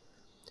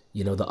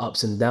 you know, the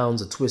ups and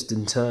downs, the twists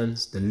and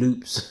turns, the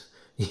loops,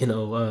 you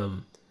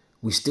know,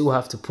 we still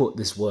have to put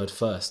this word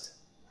first.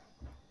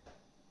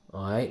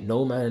 All right.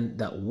 "No man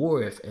that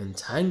warreth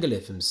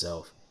entangleth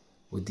himself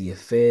with the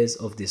affairs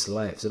of this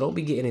life." So don't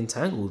be getting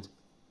entangled,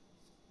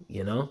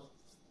 you know.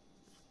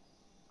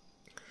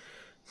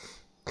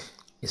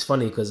 It's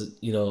funny because,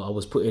 you know, I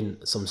was putting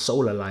some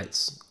solar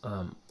lights,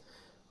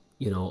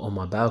 you know, on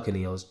my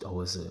balcony. I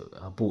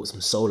bought some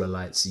solar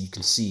lights so you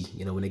can see,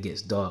 you know, when it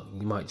gets dark,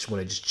 you might just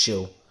want to just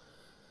chill.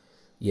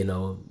 You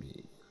know,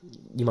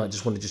 you might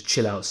just want to just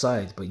chill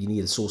outside, but you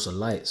need a source of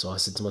light. So I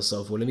said to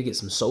myself, well, let me get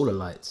some solar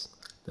lights.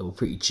 They were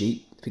pretty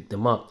cheap. Picked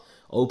them up,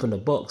 opened the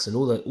box, and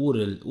all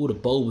the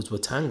bulbs were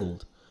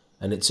tangled.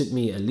 And it took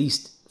me at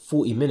least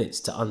 40 minutes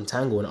to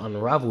untangle and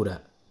unravel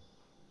that.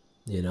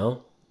 You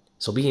know,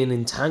 so being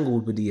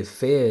entangled with the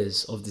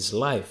affairs of this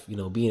life, you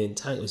know, being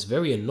entangled, it's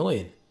very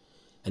annoying,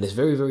 and it's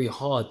very, very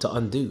hard to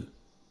undo.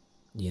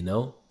 You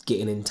know,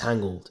 getting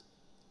entangled.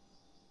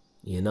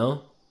 You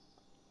know.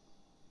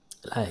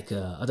 Like,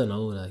 I don't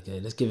know, like,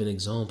 let's give an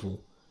example.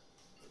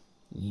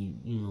 You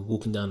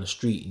walking down the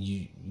street, and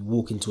you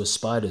walk into a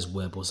spider's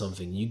web or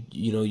something.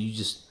 You know,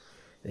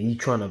 and you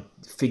trying to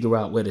figure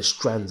out where the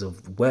strands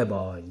of web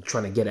are, and you're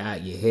trying to get it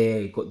out of your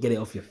hair, get it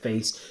off your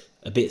face,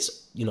 a bit,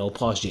 you know,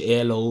 past your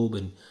earlobe,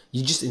 and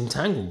you're just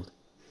entangled.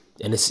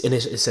 And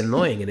it's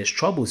annoying and it's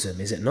troublesome,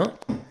 is it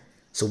not?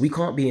 So we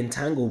can't be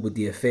entangled with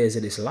the affairs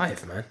of this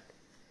life, man.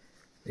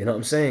 You know what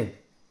I'm saying?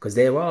 Because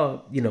there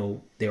are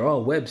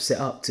webs set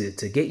up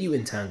to get you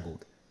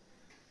entangled.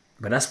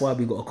 But that's why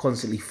we got to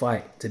constantly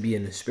fight to be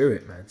in the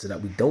spirit, man, so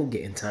that we don't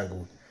get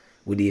entangled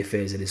with the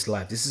affairs of this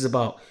life. This is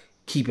about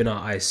keeping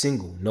our eyes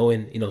single,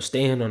 knowing, you know,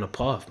 staying on the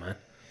path, man.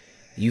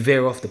 You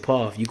veer off the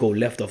path, you go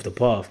left off the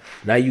path,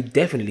 now you're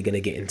definitely going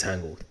to get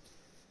entangled.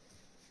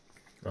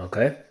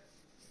 Okay?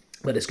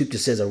 But the scripture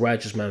says a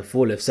righteous man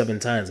falleth 7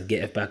 times and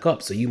getteth back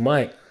up. So you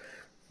might,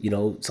 you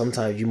know,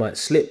 sometimes you might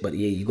slip, but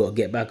yeah, you got to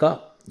get back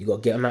up. You got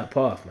to get on that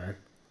path, man.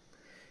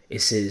 It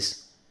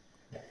says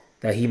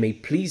that he may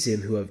please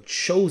him who have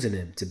chosen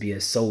him to be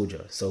a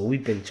soldier. So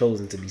we've been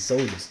chosen to be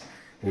soldiers.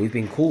 We've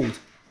been called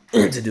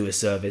to do a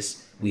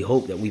service. We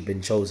hope that we've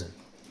been chosen.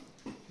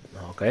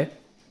 Okay?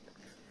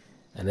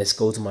 And let's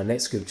go to my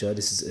next scripture.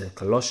 This is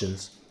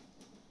Colossians.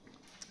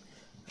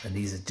 And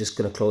these are just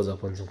going to close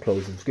up on some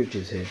closing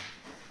scriptures here.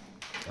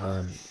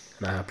 And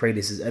I pray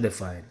this is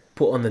edifying.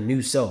 Put on the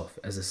new self,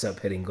 as the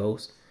subheading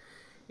goes.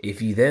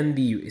 If you then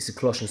be, it's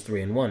Colossians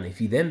 3:1.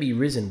 If you then be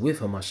risen with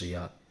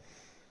Hamashiach,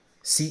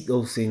 seek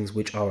those things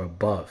which are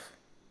above.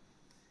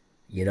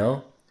 You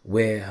know,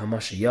 where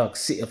Hamashiach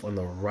sitteth on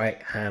the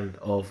right hand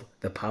of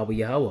the power of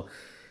Yahweh.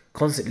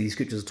 Constantly, the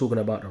scriptures are talking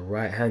about the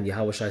right hand.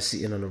 Yahawashi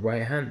sitting on the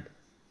right hand.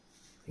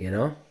 You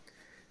know?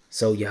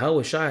 So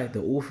Yahawashi,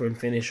 the author and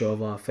finisher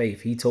of our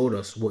faith, he told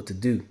us what to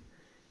do,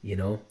 you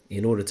know,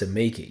 in order to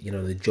make it, you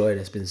know, the joy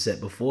that's been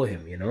set before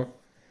him, you know.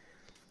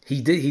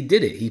 He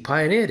did it. He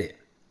pioneered it.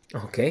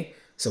 Okay?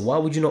 So why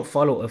would you not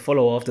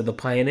follow after the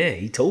pioneer?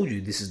 He told you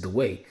this is the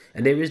way.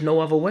 And there is no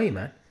other way,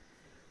 man.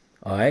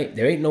 All right?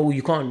 There ain't no,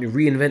 you can't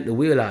reinvent the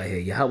wheel out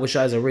here.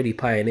 Yahawashi's already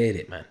pioneered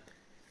it, man.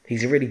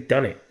 He's already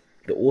done it.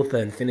 The author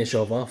and finisher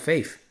of our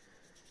faith.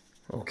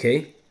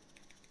 Okay?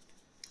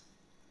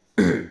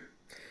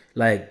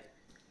 Like,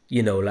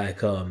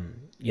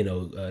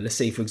 let's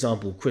say, for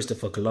example,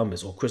 Christopher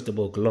Columbus or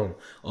Cristobal Colon,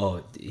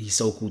 or he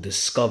so-called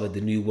discovered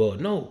the new world.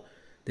 No,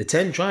 the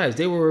 10 tribes,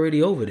 they were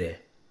already over there.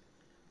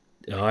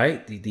 All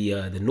right,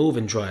 the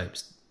northern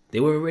tribes, they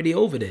were already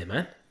over there,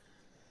 man.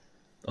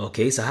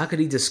 Okay, so how could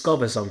he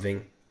discover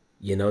something,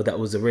 you know, that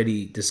was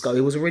already discovered?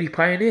 It was already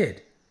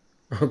pioneered.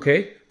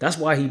 Okay, that's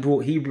why he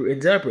brought Hebrew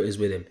interpreters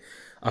with him.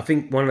 I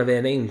think one of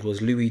their names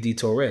was Louis de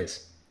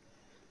Torres,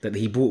 that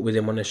he brought with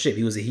him on the ship.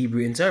 He was a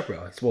Hebrew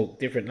interpreter. He spoke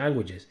different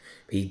languages.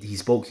 He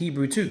spoke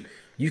Hebrew too.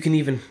 You can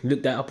even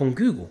look that up on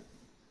Google.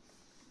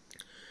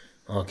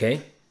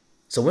 Okay?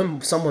 So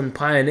when someone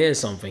pioneers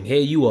something, here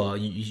you are,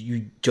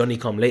 you Johnny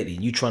come lately,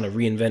 you trying to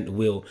reinvent the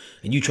wheel,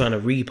 and you trying to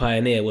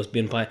re-pioneer what's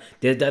been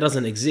pioneered. That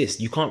doesn't exist.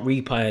 You can't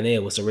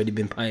re-pioneer what's already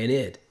been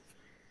pioneered.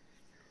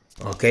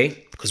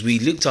 Okay? Because we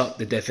looked up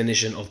the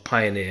definition of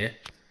pioneer,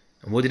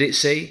 and what did it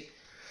say?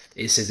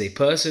 It says a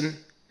person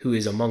who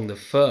is among the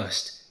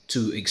first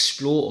to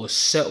explore or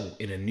settle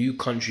in a new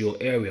country or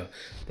area.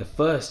 The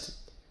first,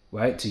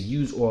 right, to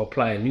use or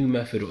apply a new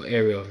method or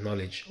area of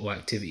knowledge or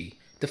activity.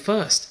 The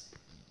first.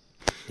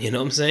 You know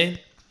what I'm saying?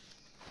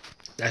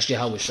 That's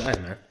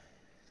Yahawashi, man.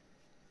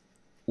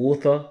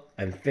 Author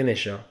and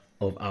finisher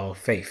of our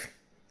faith.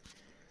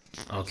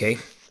 Okay?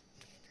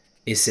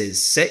 It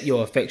says, set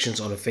your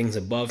affections on the things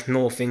above,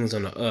 nor things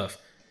on the earth.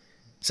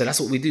 So that's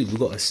what we do. We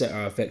got to set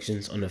our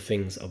affections on the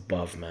things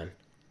above, man.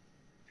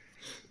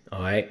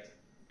 All right?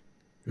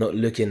 Not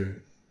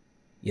looking,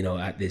 you know,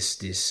 at this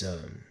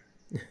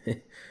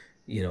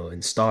you know,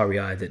 and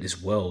starry-eyed at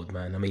this world,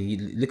 man. I mean, you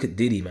look at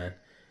Diddy, man.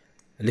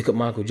 Look at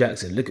Michael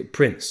Jackson. Look at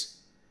Prince.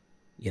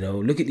 You know,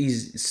 look at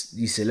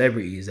these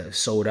celebrities that have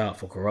sold out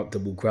for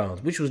corruptible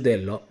crowns, which was their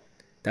lot.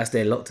 That's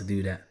their lot to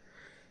do that.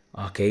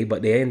 Okay,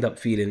 but they end up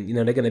feeling, you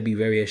know, they're going to be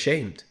very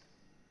ashamed.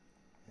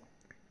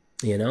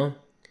 You know?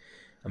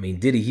 I mean,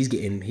 Diddy, he's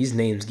getting, his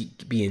name's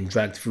being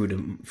dragged through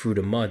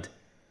the mud.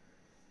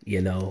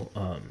 You know,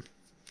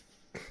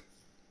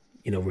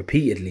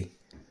 repeatedly.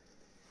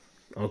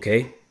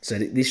 Okay, so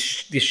this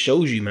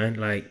shows you, man,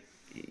 like,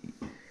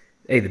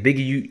 hey, the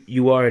bigger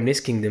you are in this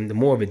kingdom, the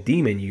more of a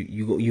demon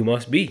you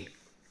must be.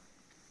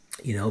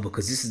 You know,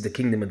 because this is the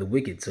kingdom of the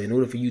wicked. So in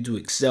order for you to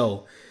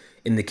excel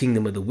in the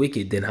kingdom of the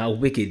wicked, then how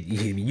wicked,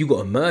 you got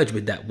to merge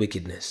with that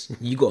wickedness.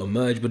 You got to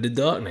merge with the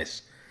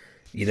darkness.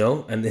 You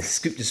know, and the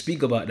scriptures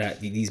speak about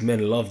that. These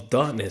men love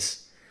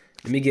darkness.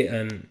 Let me get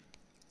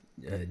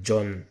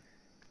John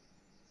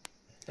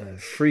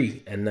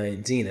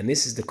 3:19, and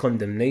this is the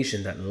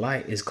condemnation, that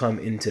light is come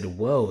into the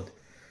world,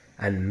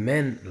 and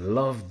men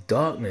love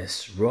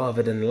darkness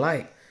rather than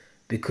light,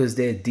 because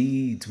their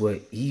deeds were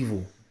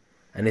evil.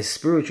 And it's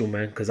spiritual,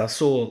 man, because I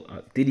saw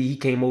Diddy, he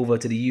came over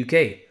to the UK,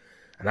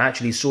 and I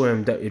actually saw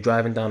him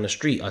driving down the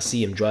street. I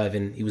see him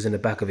driving, he was in the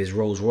back of his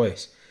Rolls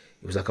Royce.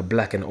 It was like a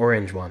black and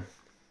orange one.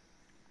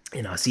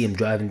 And I see him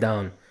driving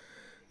down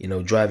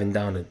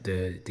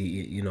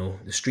the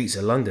streets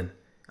of London.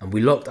 And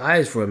we locked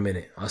eyes for a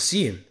minute. I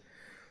see him.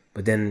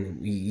 But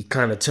then he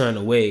kind of turned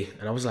away.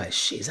 And I was like,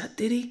 shit, is that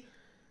Diddy?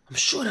 I'm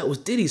sure that was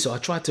Diddy. So I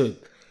tried to,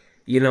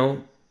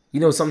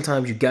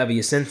 sometimes you gather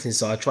your senses.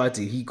 So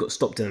he got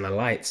stopped in the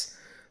lights.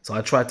 So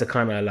I tried to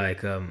kind of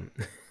like, I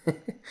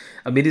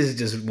mean, this is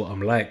just what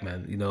I'm like,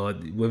 man. You know,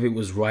 whether it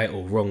was right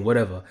or wrong,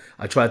 whatever.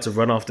 I tried to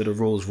run after the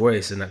Rolls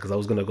Royce and that, because I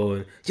was going to go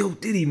and, yo,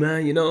 Diddy,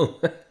 man, you know.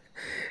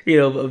 You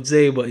know what I'm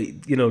saying? But,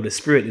 you know, the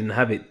spirit didn't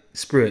have it.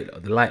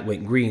 The light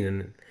went green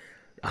and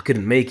I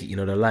couldn't make it. You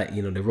know, the light,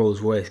 the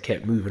Rolls Royce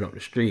kept moving up the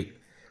street.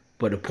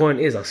 But the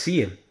point is, I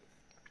see him.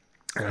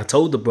 And I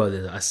told the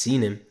brother that I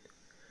seen him,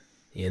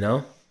 you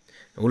know.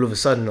 And all of a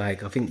sudden,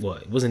 like, I think,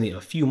 wasn't it a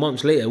few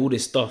months later, all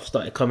this stuff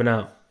started coming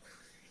out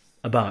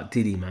about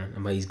Diddy, man. I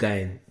mean, he's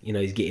getting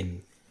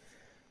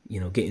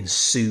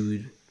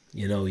sued.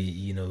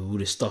 All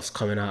this stuff's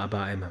coming out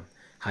about him,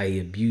 how he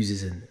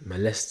abuses and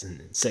molests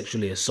and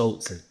sexually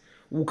assaults and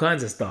all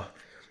kinds of stuff,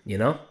 you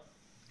know.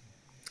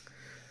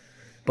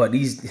 But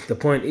the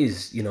point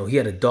is, you know, he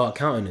had a dark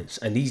countenance,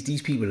 and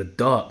these people are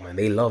dark, man.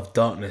 They love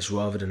darkness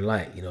rather than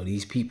light. You know,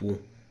 these people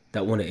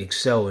that want to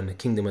excel in the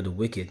kingdom of the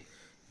wicked,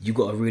 you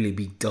got to really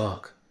be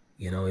dark,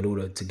 you know, in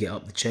order to get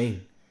up the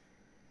chain.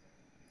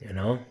 You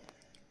know,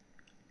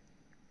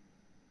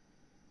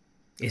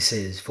 it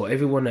says, for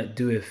everyone that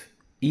doeth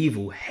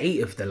evil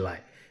hateth the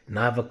light,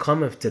 neither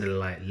cometh to the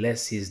light,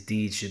 lest his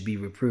deeds should be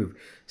reproved.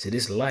 So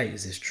this light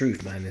is this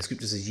truth, man. The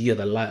scripture says, ye are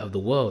the light of the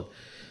world.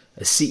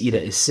 A city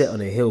that is set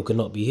on a hill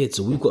cannot be hid.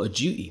 So we've got a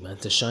duty, man,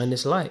 to shine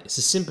this light. It's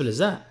as simple as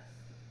that.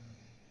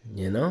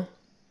 You know?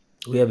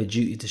 We have a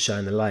duty to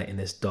shine the light in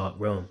this dark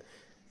realm.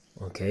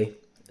 Okay?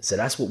 So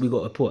that's what we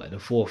got to put at the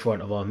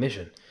forefront of our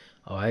mission.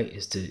 Alright?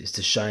 Is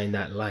to shine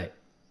that light.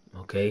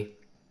 Okay?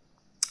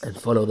 And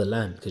follow the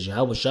Lamb. Because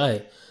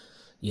Yahawashi,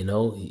 you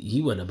know,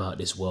 he went about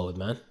this world,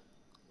 man.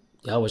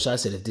 Yahawashi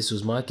said, if this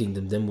was my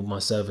kingdom, then would my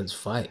servants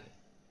fight?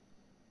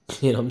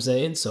 You know what I'm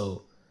saying?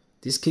 So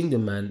this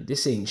kingdom, man,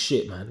 this ain't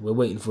shit, man. We're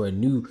waiting for a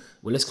new...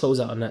 Well, let's close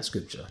out on that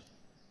scripture.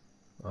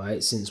 All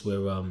right, since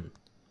we're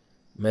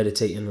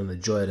meditating on the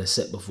joy that's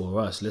set before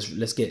us,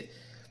 let's get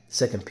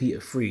 2 Peter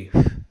 3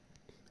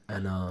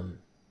 and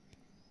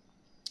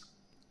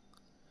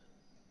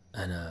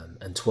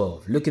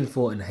 12. Looking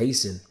for and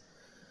hasten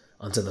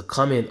unto the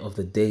coming of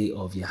the day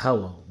of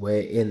Yahweh,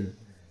 wherein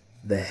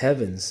the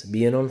heavens,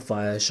 being on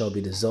fire, shall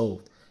be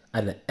dissolved,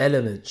 and the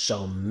elements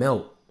shall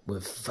melt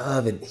with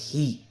fervent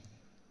heat.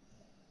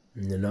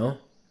 You know?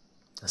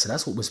 So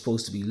that's what we're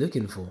supposed to be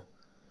looking for.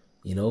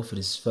 You know, for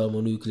this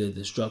thermonuclear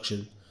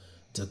destruction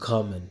to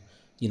come and,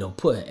 you know,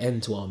 put an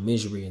end to our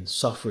misery and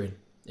suffering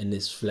in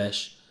this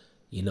flesh.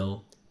 You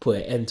know, put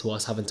an end to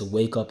us having to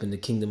wake up in the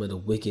kingdom of the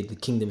wicked, the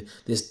kingdom,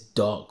 this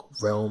dark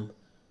realm.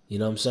 You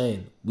know what I'm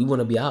saying? We want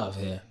to be out of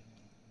here.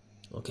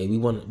 Okay, we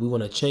want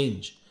to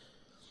change.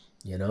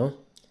 You know?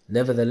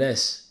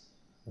 Nevertheless,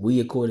 we,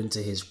 according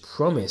to his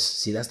promise,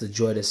 see, that's the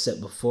joy that's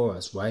set before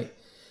us, right?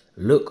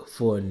 Look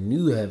for a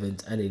new heaven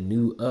and a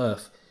new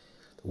earth,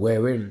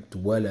 wherein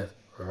dwelleth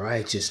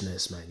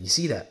righteousness, man. You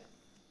see that?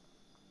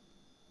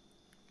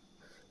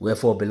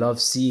 Wherefore, beloved,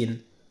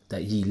 seeing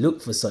that ye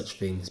look for such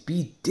things,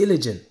 be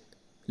diligent.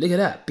 Look at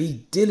that.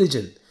 Be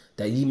diligent,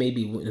 that ye may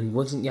be. And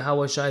wasn't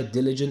Yahawashi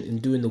diligent in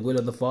doing the will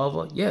of the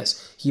Father?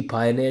 Yes, he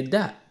pioneered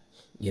that.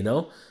 You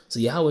know? So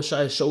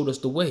Yahawashi showed us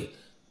the way.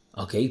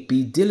 Okay,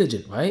 be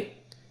diligent, right?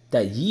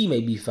 That ye may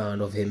be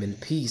found of him in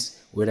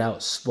peace,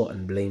 without spot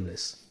and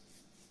blameless.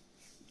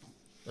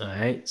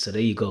 Alright, so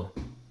there you go.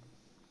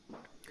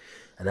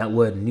 And that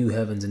word new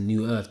heavens and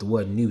new earth, the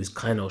word new is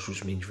kainos,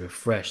 which means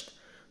refreshed.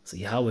 So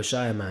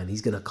Yahawashi, man,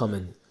 he's going to come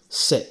and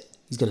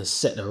he's going to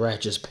set the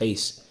righteous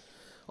pace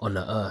on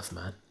the earth,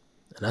 man.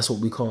 And that's what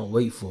we can't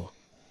wait for.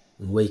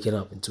 And waking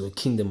up into a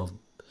kingdom of,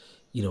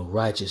 you know,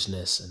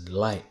 righteousness and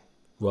light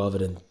rather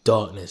than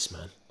darkness,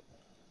 man.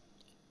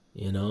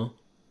 You know?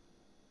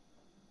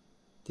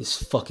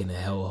 This fucking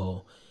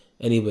hellhole.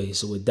 Anyway,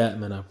 so with that,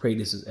 man, I pray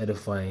this is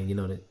edifying. You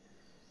know, that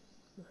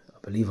I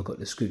believe I got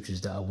the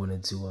scriptures that I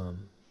wanted to,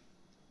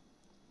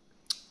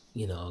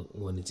 you know,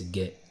 wanted to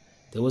get.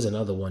 There was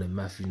another one in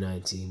Matthew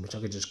 19, which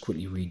I could just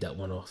quickly read that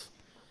one off.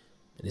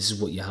 And this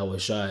is what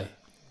Yahawashi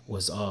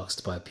was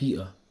asked by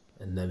Peter.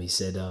 And then he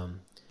said,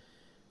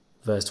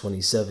 verse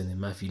 27 in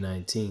Matthew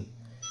 19,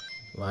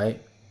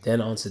 right? Then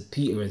answered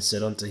Peter and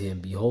said unto him,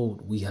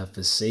 behold, we have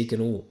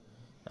forsaken all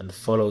and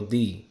followed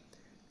thee.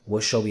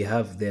 What shall we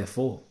have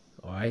therefore?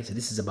 All right, so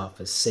this is about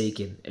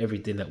forsaking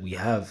everything that we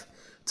have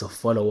to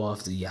follow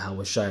after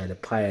Yahawashi the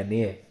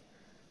Pioneer.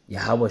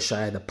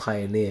 Yahawashi the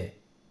Pioneer.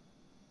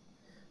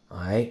 All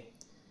right.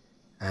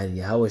 And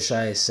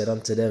Yahawashi said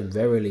unto them,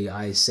 verily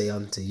I say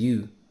unto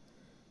you,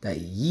 that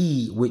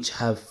ye which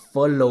have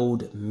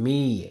followed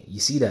me. You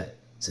see that?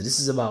 So this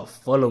is about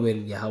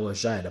following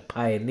Yahawashi the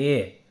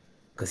Pioneer.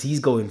 Because he's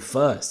going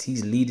first.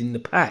 He's leading the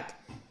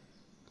pack.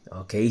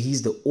 Okay,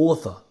 he's the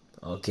author.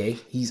 Okay,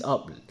 he's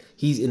up.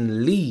 He's in the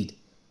lead.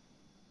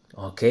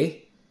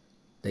 Okay,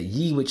 that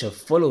ye which have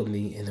followed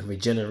me in the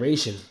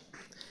regeneration,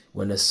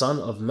 when the Son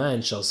of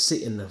Man shall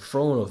sit in the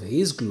throne of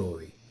his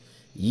glory,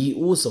 ye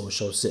also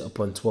shall sit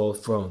upon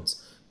 12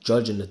 thrones,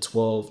 judging the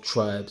 12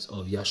 tribes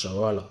of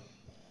Yasharallah.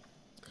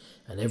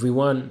 And every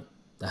one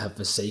that have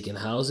forsaken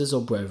houses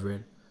or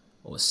brethren,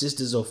 or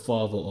sisters or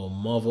father or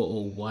mother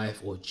or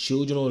wife or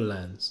children or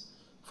lands,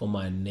 for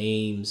my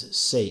name's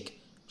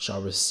sake,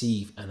 shall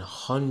receive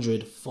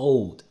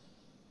 100-fold,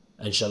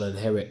 and shall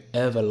inherit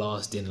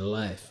everlasting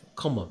life.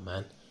 Come on,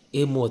 man.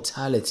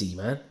 Immortality,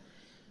 man.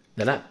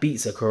 Now that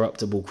beats a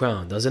corruptible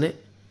crown, doesn't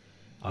it?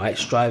 Alright,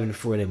 striving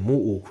for an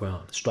immortal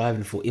crown,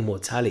 striving for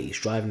immortality,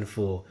 striving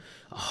for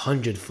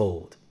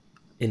 100-fold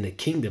in the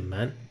kingdom,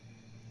 man.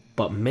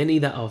 But many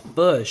that are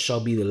first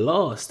shall be the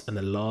last, and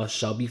the last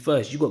shall be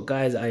first. You got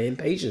guys that are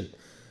impatient,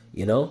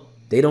 you know?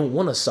 They don't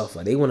want to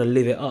suffer. They want to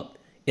live it up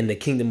in the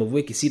kingdom of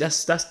wicked. See,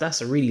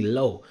 that's really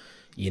low.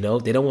 You know,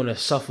 they don't want to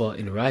suffer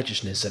in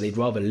righteousness, so they'd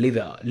rather live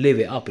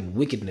it up in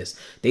wickedness.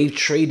 They've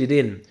traded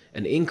in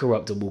an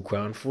incorruptible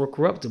crown for a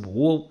corruptible.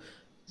 Well,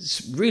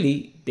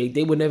 really,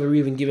 they were never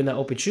even given that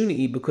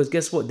opportunity, because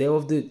guess what? They're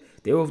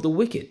They're of the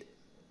wicked.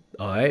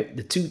 All right,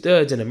 the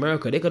 2/3 in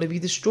America, they're gonna be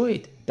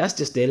destroyed. That's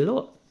just their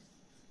lot.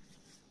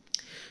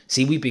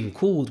 See, we've been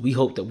called. We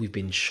hope that we've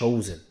been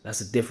chosen. That's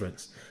the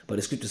difference. But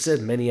the scripture says,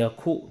 many are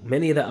called.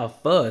 Many that are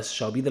first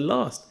shall be the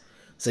last.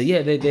 So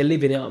yeah, they're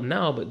living it up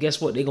now, but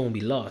guess what? They're gonna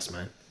be last,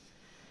 man.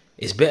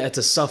 It's better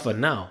to suffer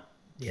now.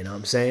 You know what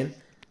I'm saying?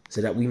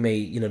 So that we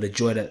may, the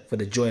joy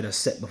that's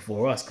set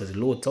before us. Because the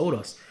Lord told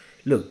us,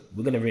 look,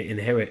 we're gonna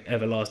inherit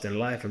everlasting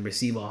life and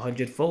receive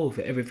 100-fold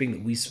for everything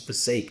that we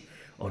forsake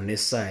on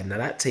this side. Now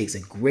that takes a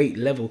great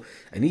level,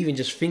 and even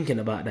just thinking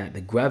about that,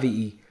 the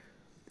gravity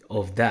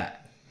of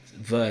that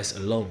verse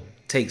alone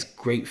takes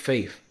great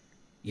faith,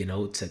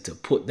 to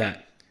put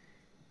that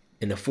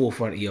in the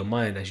forefront of your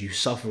mind as you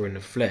suffer in the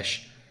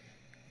flesh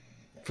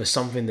for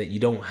something that you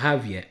don't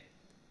have yet.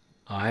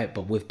 All right,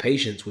 but with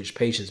patience, which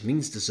patience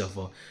means to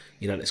suffer,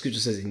 the scripture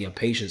says, in your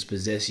patience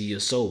possess ye your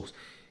souls.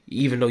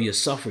 Even though you're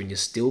suffering, you're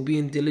still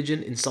being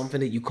diligent in something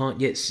that you can't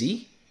yet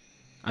see.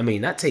 I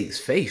mean, that takes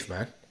faith,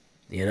 man.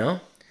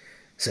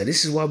 So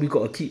this is why we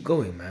got to keep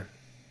going, man.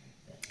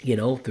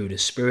 Through the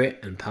spirit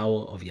and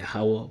power of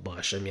Yahweh,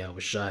 Ba'ashem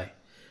Yahawashi,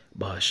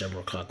 Ba'ashem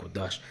Rakak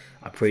Wadash.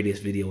 I pray this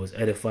video was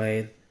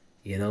edifying.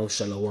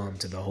 Shalom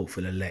to the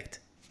hopeful elect.